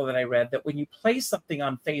great article that I read, that when you play something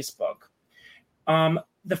on Facebook,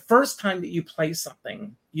 the first time that you play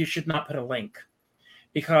something, you should not put a link,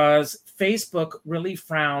 because Facebook really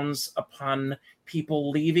frowns upon people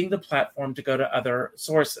leaving the platform to go to other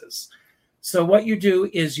sources. So what you do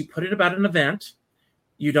is you put it about an event,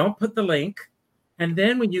 you don't put the link, and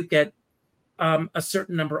then when you get a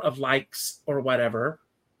certain number of likes or whatever,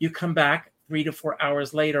 you come back 3 to 4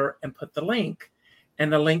 hours later and put the link,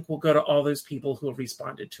 and the link will go to all those people who have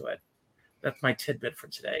responded to it. That's my tidbit for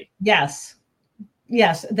today. Yes,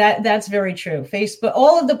 that's very true. Facebook,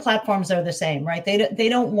 all of the platforms are the same, right? They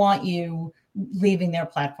don't want you leaving their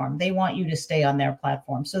platform. They want you to stay on their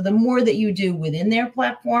platform. So the more that you do within their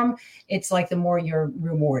platform, it's like the more you're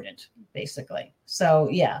rewarded, basically. So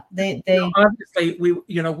yeah, they obviously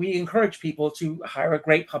we encourage people to hire a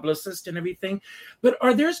great publicist and everything, but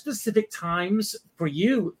are there specific times for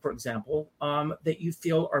you, for example, that you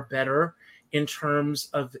feel are better in terms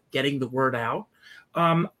of getting the word out?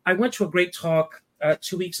 I went to a great talk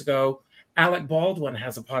 2 weeks ago Alec Baldwin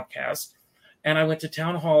has a podcast. And I went to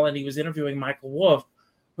town hall and he was interviewing Michael Wolff,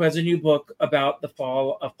 who has a new book about the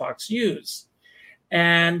fall of Fox News.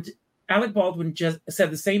 And Alec Baldwin just said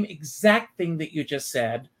the same exact thing that you just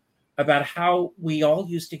said about how we all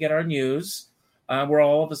used to get our news. We're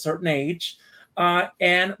all of a certain age.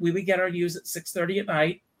 And we would get our news at 6:30 at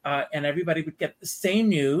night. And everybody would get the same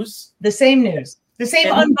news. The same news. The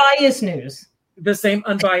same unbiased news. The same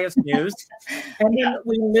unbiased news. And then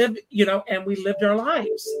we lived, and we lived our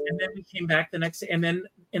lives. And then we came back the next day. And then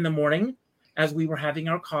in the morning, as we were having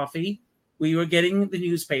our coffee, we were getting the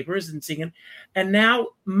newspapers and seeing it. And now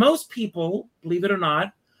most people, believe it or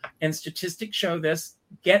not, and statistics show this,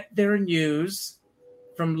 get their news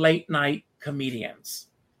from late night comedians.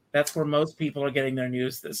 That's where most people are getting their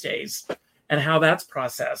news these days, and how that's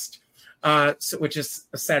processed, which is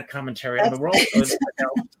a sad commentary on the world.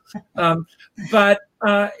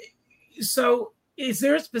 So is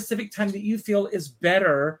there a specific time that you feel is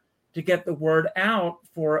better to get the word out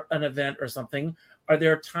for an event or something? Are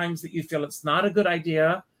there times that you feel it's not a good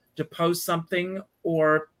idea to post something,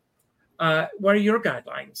 or what are your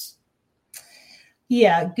guidelines?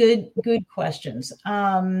 Yeah, good questions.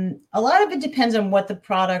 A lot of it depends on what the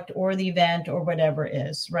product or the event or whatever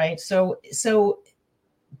is, right? So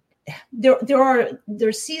the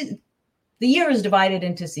year is divided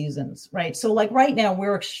into seasons, right? So like right now,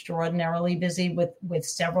 we're extraordinarily busy with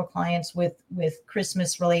several clients with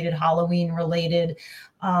Christmas related, Halloween related,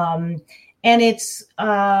 and it's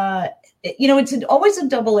it's always a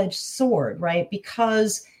double-edged sword, right?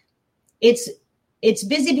 Because it's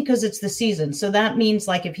busy because it's the season. So that means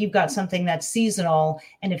like if you've got something that's seasonal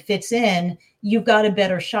and it fits in, you've got a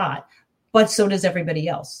better shot, but so does everybody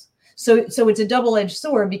else. So it's a double-edged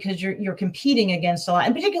sword because you're competing against a lot,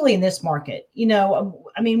 and particularly in this market,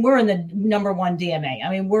 we're in the number one DMA. I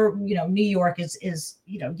mean, we're, New York is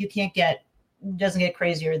doesn't get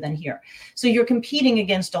crazier than here. So you're competing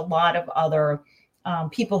against a lot of other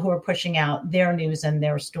people who are pushing out their news and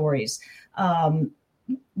their stories.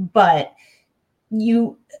 But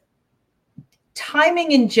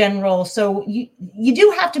timing in general, so you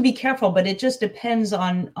do have to be careful, but it just depends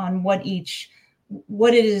on what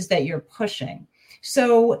it is that you're pushing.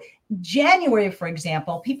 So January, for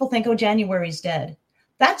example, people think, oh, January's dead.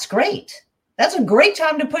 That's great. That's a great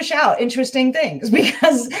time to push out interesting things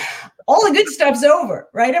because all the good stuff's over,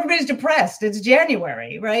 right? Everybody's depressed. It's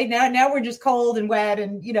January, right? Now we're just cold and wet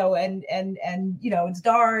and it's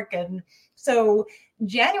dark. And so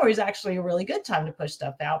January is actually a really good time to push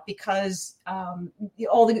stuff out because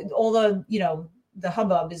all the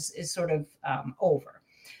hubbub is sort of over.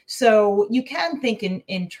 So you can think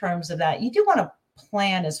in terms of that. You do want to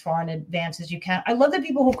plan as far in advance as you can. I love the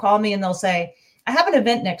people who call me and they'll say, I have an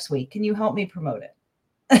event next week. Can you help me promote it?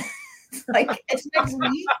 It's next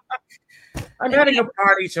week. I'm having a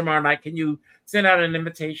party tomorrow night. Can you send out an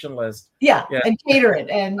invitation list? Yeah. And cater it.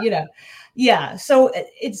 And, yeah. So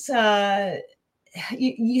it's,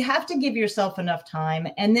 you have to give yourself enough time.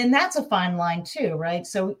 And then that's a fine line too, right?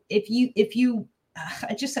 So if you,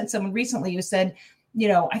 I just had someone recently who said,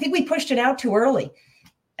 I think we pushed it out too early.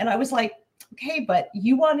 And I was like, okay, but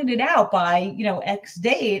you wanted it out by, X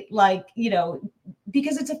date,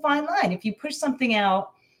 because it's a fine line. If you push something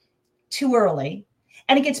out too early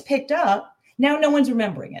and it gets picked up, now no one's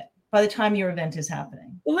remembering it by the time your event is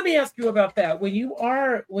happening. Well, let me ask you about that. When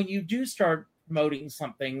you do start promoting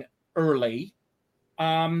something early,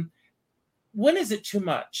 when is it too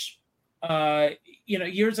much?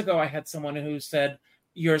 Years ago, I had someone who said,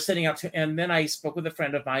 you're sending out to, and then I spoke with a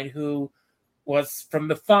friend of mine who was from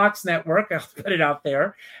the Fox network, I'll put it out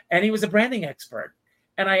there, and he was a branding expert.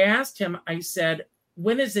 And I asked him, I said,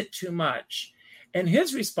 when is it too much? And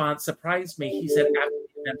his response surprised me. He said, after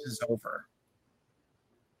the event is over.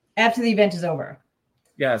 After the event is over.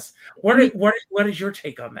 Yes. What is your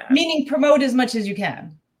take on that? Meaning promote as much as you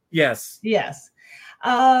can. Yes. Yes.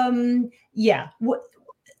 Yeah.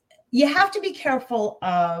 You have to be careful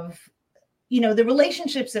of, the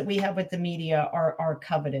relationships that we have with the media are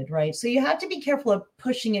coveted, right? So you have to be careful of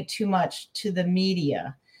pushing it too much to the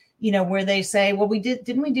media, where they say, well,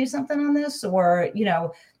 didn't we do something on this? Or,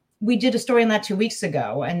 we did a story on that 2 weeks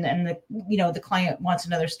ago and the client wants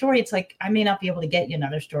another story. It's like, I may not be able to get you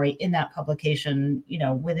another story in that publication,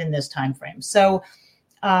 within this time frame. So,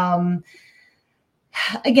 again,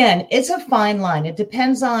 it's a fine line. It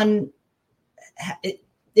depends on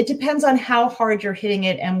how hard you're hitting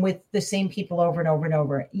it and with the same people over and over and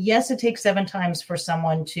over. Yes, it takes 7 times for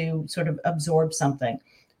someone to sort of absorb something.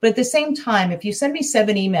 But at the same time, if you send me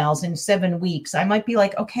 7 emails in 7 weeks, I might be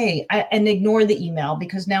like, okay, and ignore the email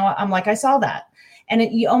because now I'm like, I saw that. And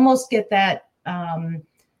you almost get that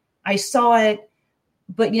I saw it,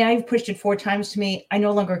 but you've pushed it 4 times to me. I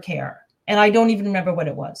no longer care. And I don't even remember what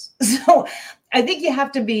it was. So I think you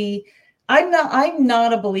have to be, I'm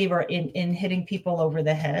not a believer in hitting people over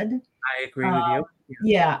the head. I agree with you.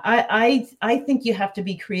 Yeah, I think you have to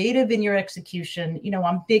be creative in your execution.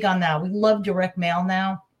 I'm big on that. We love direct mail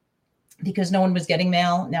now because no one was getting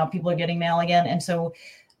mail. Now people are getting mail again. And so,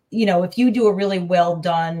 if you do a really well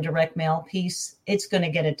done direct mail piece, it's going to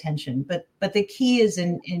get attention. But the key is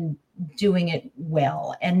in doing it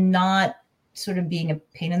well and not sort of being a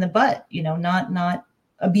pain in the butt, not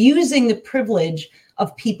abusing the privilege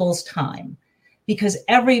of people's time, because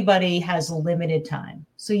everybody has limited time.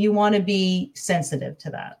 So you want to be sensitive to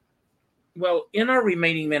that. Well, in our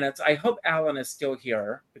remaining minutes, I hope Alan is still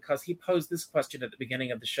here, because he posed this question at the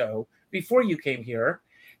beginning of the show before you came here.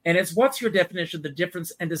 And it's, what's your definition of the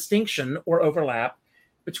difference and distinction or overlap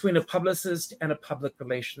between a publicist and a public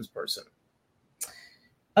relations person?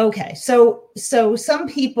 Okay, so some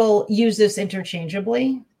people use this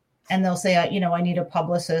interchangeably, and they'll say, I need a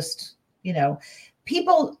publicist.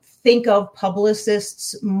 People think of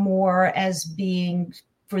publicists more as being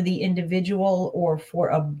for the individual or for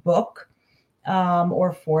a book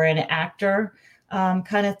or for an actor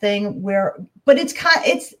kind of thing. But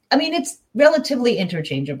it's relatively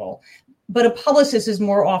interchangeable. But a publicist is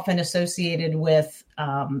more often associated with,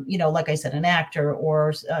 like I said, an actor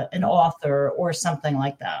or an author or something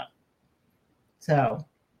like that. So,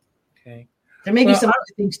 okay, there may be someone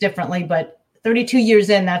who thinks differently, but 32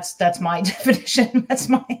 years in, that's my definition.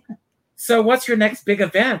 So, what's your next big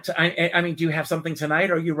event? I mean, do you have something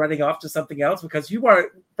tonight, or are you running off to something else? Because you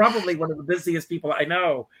are probably one of the busiest people I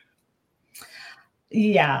know.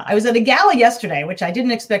 Yeah, I was at a gala yesterday, which I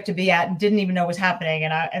didn't expect to be at and didn't even know was happening.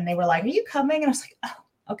 And they were like, "Are you coming?" And I was like,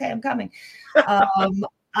 "Oh, okay, I'm coming."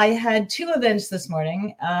 I had 2 events this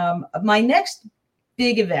morning. My next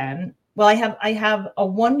big event. Well, I have a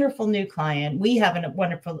wonderful new client.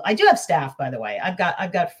 I do have staff, by the way. I've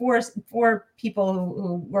got four people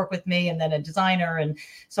who work with me, and then a designer, and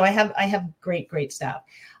so I have great staff.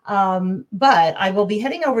 But I will be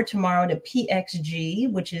heading over tomorrow to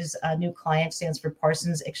PXG, which is a new client, stands for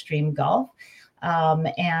Parsons Extreme Golf.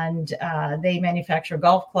 And they manufacture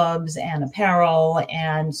golf clubs and apparel.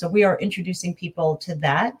 And so we are introducing people to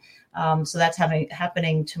that. So that's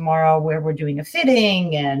happening tomorrow, where we're doing a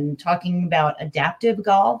fitting and talking about adaptive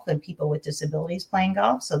golf and people with disabilities playing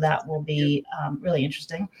golf. So that will be really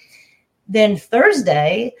interesting. Then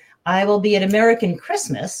Thursday, I will be at American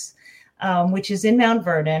Christmas, which is in Mount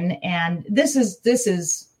Vernon. And this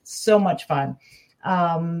is so much fun.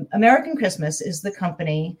 American Christmas is the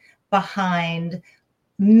company behind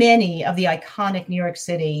many of the iconic New York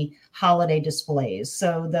City holiday displays.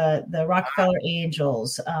 So the Rockefeller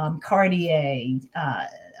Angels, Cartier,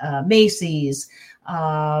 Macy's,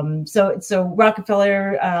 so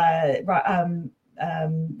Rockefeller,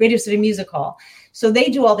 Radio City Music Hall. So they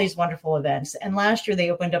do all these wonderful events. And last year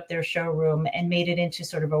they opened up their showroom and made it into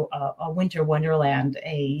sort of a winter wonderland,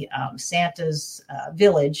 a Santa's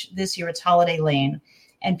village. This year it's Holiday Lane.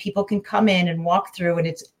 And people can come in and walk through, and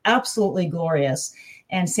it's absolutely glorious.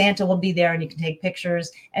 And Santa will be there, and you can take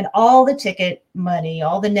pictures. And all the ticket money,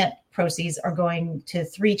 all the net proceeds are going to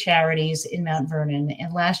 3 charities in Mount Vernon.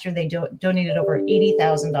 And last year they donated over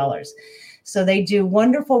 $80,000. So they do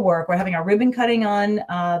wonderful work. We're having our ribbon cutting on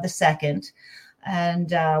the 2nd.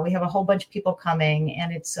 And we have a whole bunch of people coming.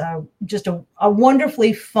 And it's just a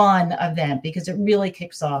wonderfully fun event, because it really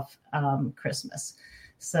kicks off Christmas.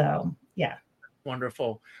 So, yeah.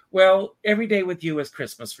 Wonderful. Well, every day with you is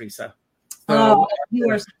Christmas, Risa. So, you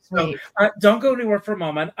are so sweet. Don't go anywhere for a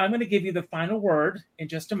moment. I'm going to give you the final word in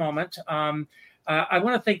just a moment. I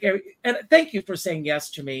want to thank you for saying yes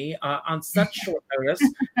to me on such short notice,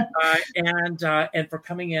 and for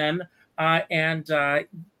coming in.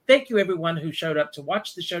 Thank you, everyone who showed up to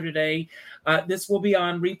watch the show today. This will be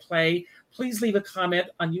on replay. Please leave a comment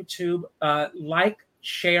on YouTube, like,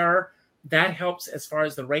 share. That helps as far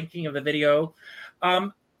as the ranking of the video.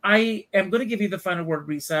 I am going to give you the final word,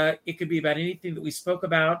 Risa. It could be about anything that we spoke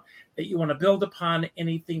about, that you want to build upon,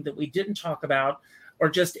 anything that we didn't talk about, or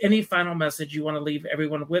just any final message you want to leave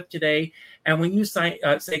everyone with today. And when you say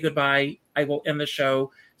goodbye, I will end the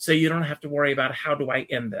show, so you don't have to worry about how do I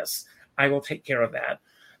end this. I will take care of that.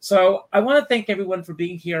 So I want to thank everyone for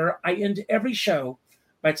being here. I end every show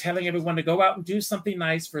by telling everyone to go out and do something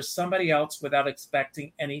nice for somebody else without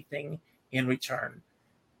expecting anything in return.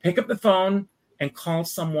 Pick up the phone and call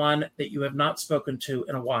someone that you have not spoken to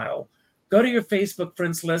in a while. Go to your Facebook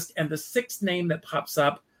friends list, and the 6th name that pops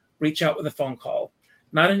up, reach out with a phone call.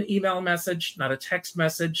 Not an email message, not a text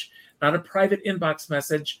message, not a private inbox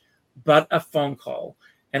message, but a phone call.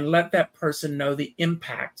 and let that person know the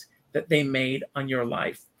impact that they made on your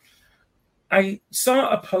life. I saw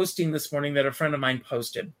a posting this morning that a friend of mine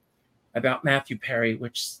posted about Matthew Perry,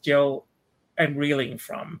 which still I'm reeling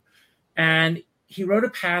from. And he wrote a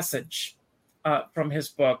passage from his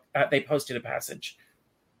book. They posted a passage.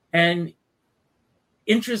 And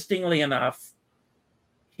interestingly enough,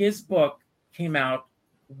 his book came out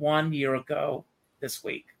 1 year ago this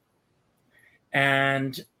week.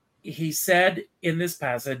 And he said in this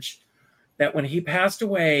passage that when he passed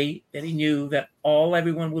away, that he knew that all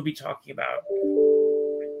everyone would be talking about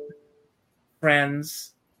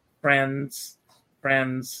friends, friends,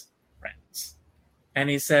 friends, friends. And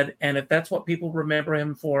he said, and if that's what people remember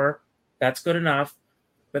him for, that's good enough.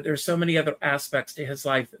 But there's so many other aspects to his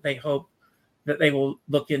life that they hope that they will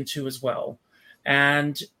look into as well.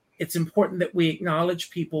 And it's important that we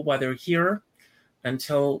acknowledge people while they're here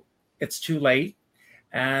until it's too late.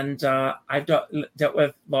 And I've dealt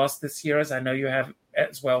with loss this year, as I know you have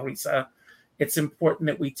as well, Risa. It's important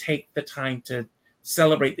that we take the time to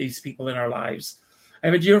celebrate these people in our lives. I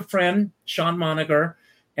have a dear friend, Sean Moniger,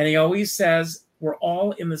 and he always says, we're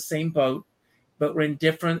all in the same boat, but we're in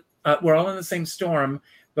different, we're all in the same storm,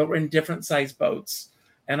 but we're in different size boats.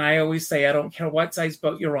 And I always say, I don't care what size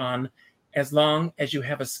boat you're on, as long as you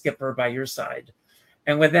have a skipper by your side.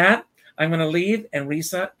 And with that, I'm going to leave, and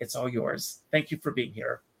Risa, it's all yours. Thank you for being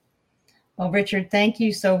here. Well, Richard, thank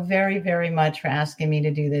you so very, very much for asking me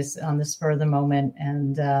to do this on the spur of the moment.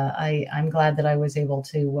 And I'm glad that I was able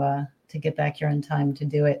to get back here in time to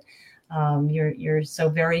do it. You're so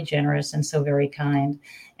very generous and so very kind.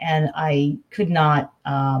 And I could not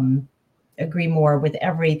agree more with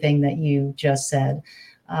everything that you just said.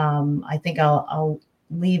 I think I'll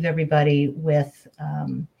leave everybody with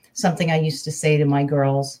something I used to say to my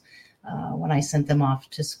girls when I sent them off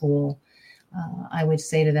to school. I would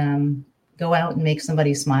say to them, go out and make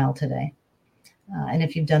somebody smile today. And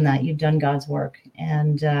if you've done that, you've done God's work.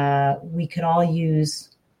 And we could all use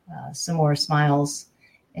some more smiles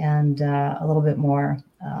and a little bit more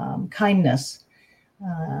kindness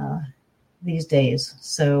these days.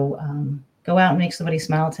 So go out and make somebody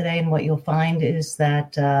smile today. And what you'll find is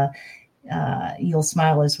that you'll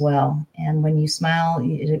smile as well. And when you smile,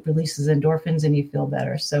 it releases endorphins and you feel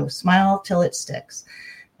better. So smile till it sticks.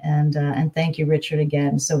 And thank you, Richard,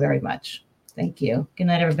 again, so very much. Thank you. Good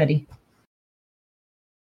night, everybody.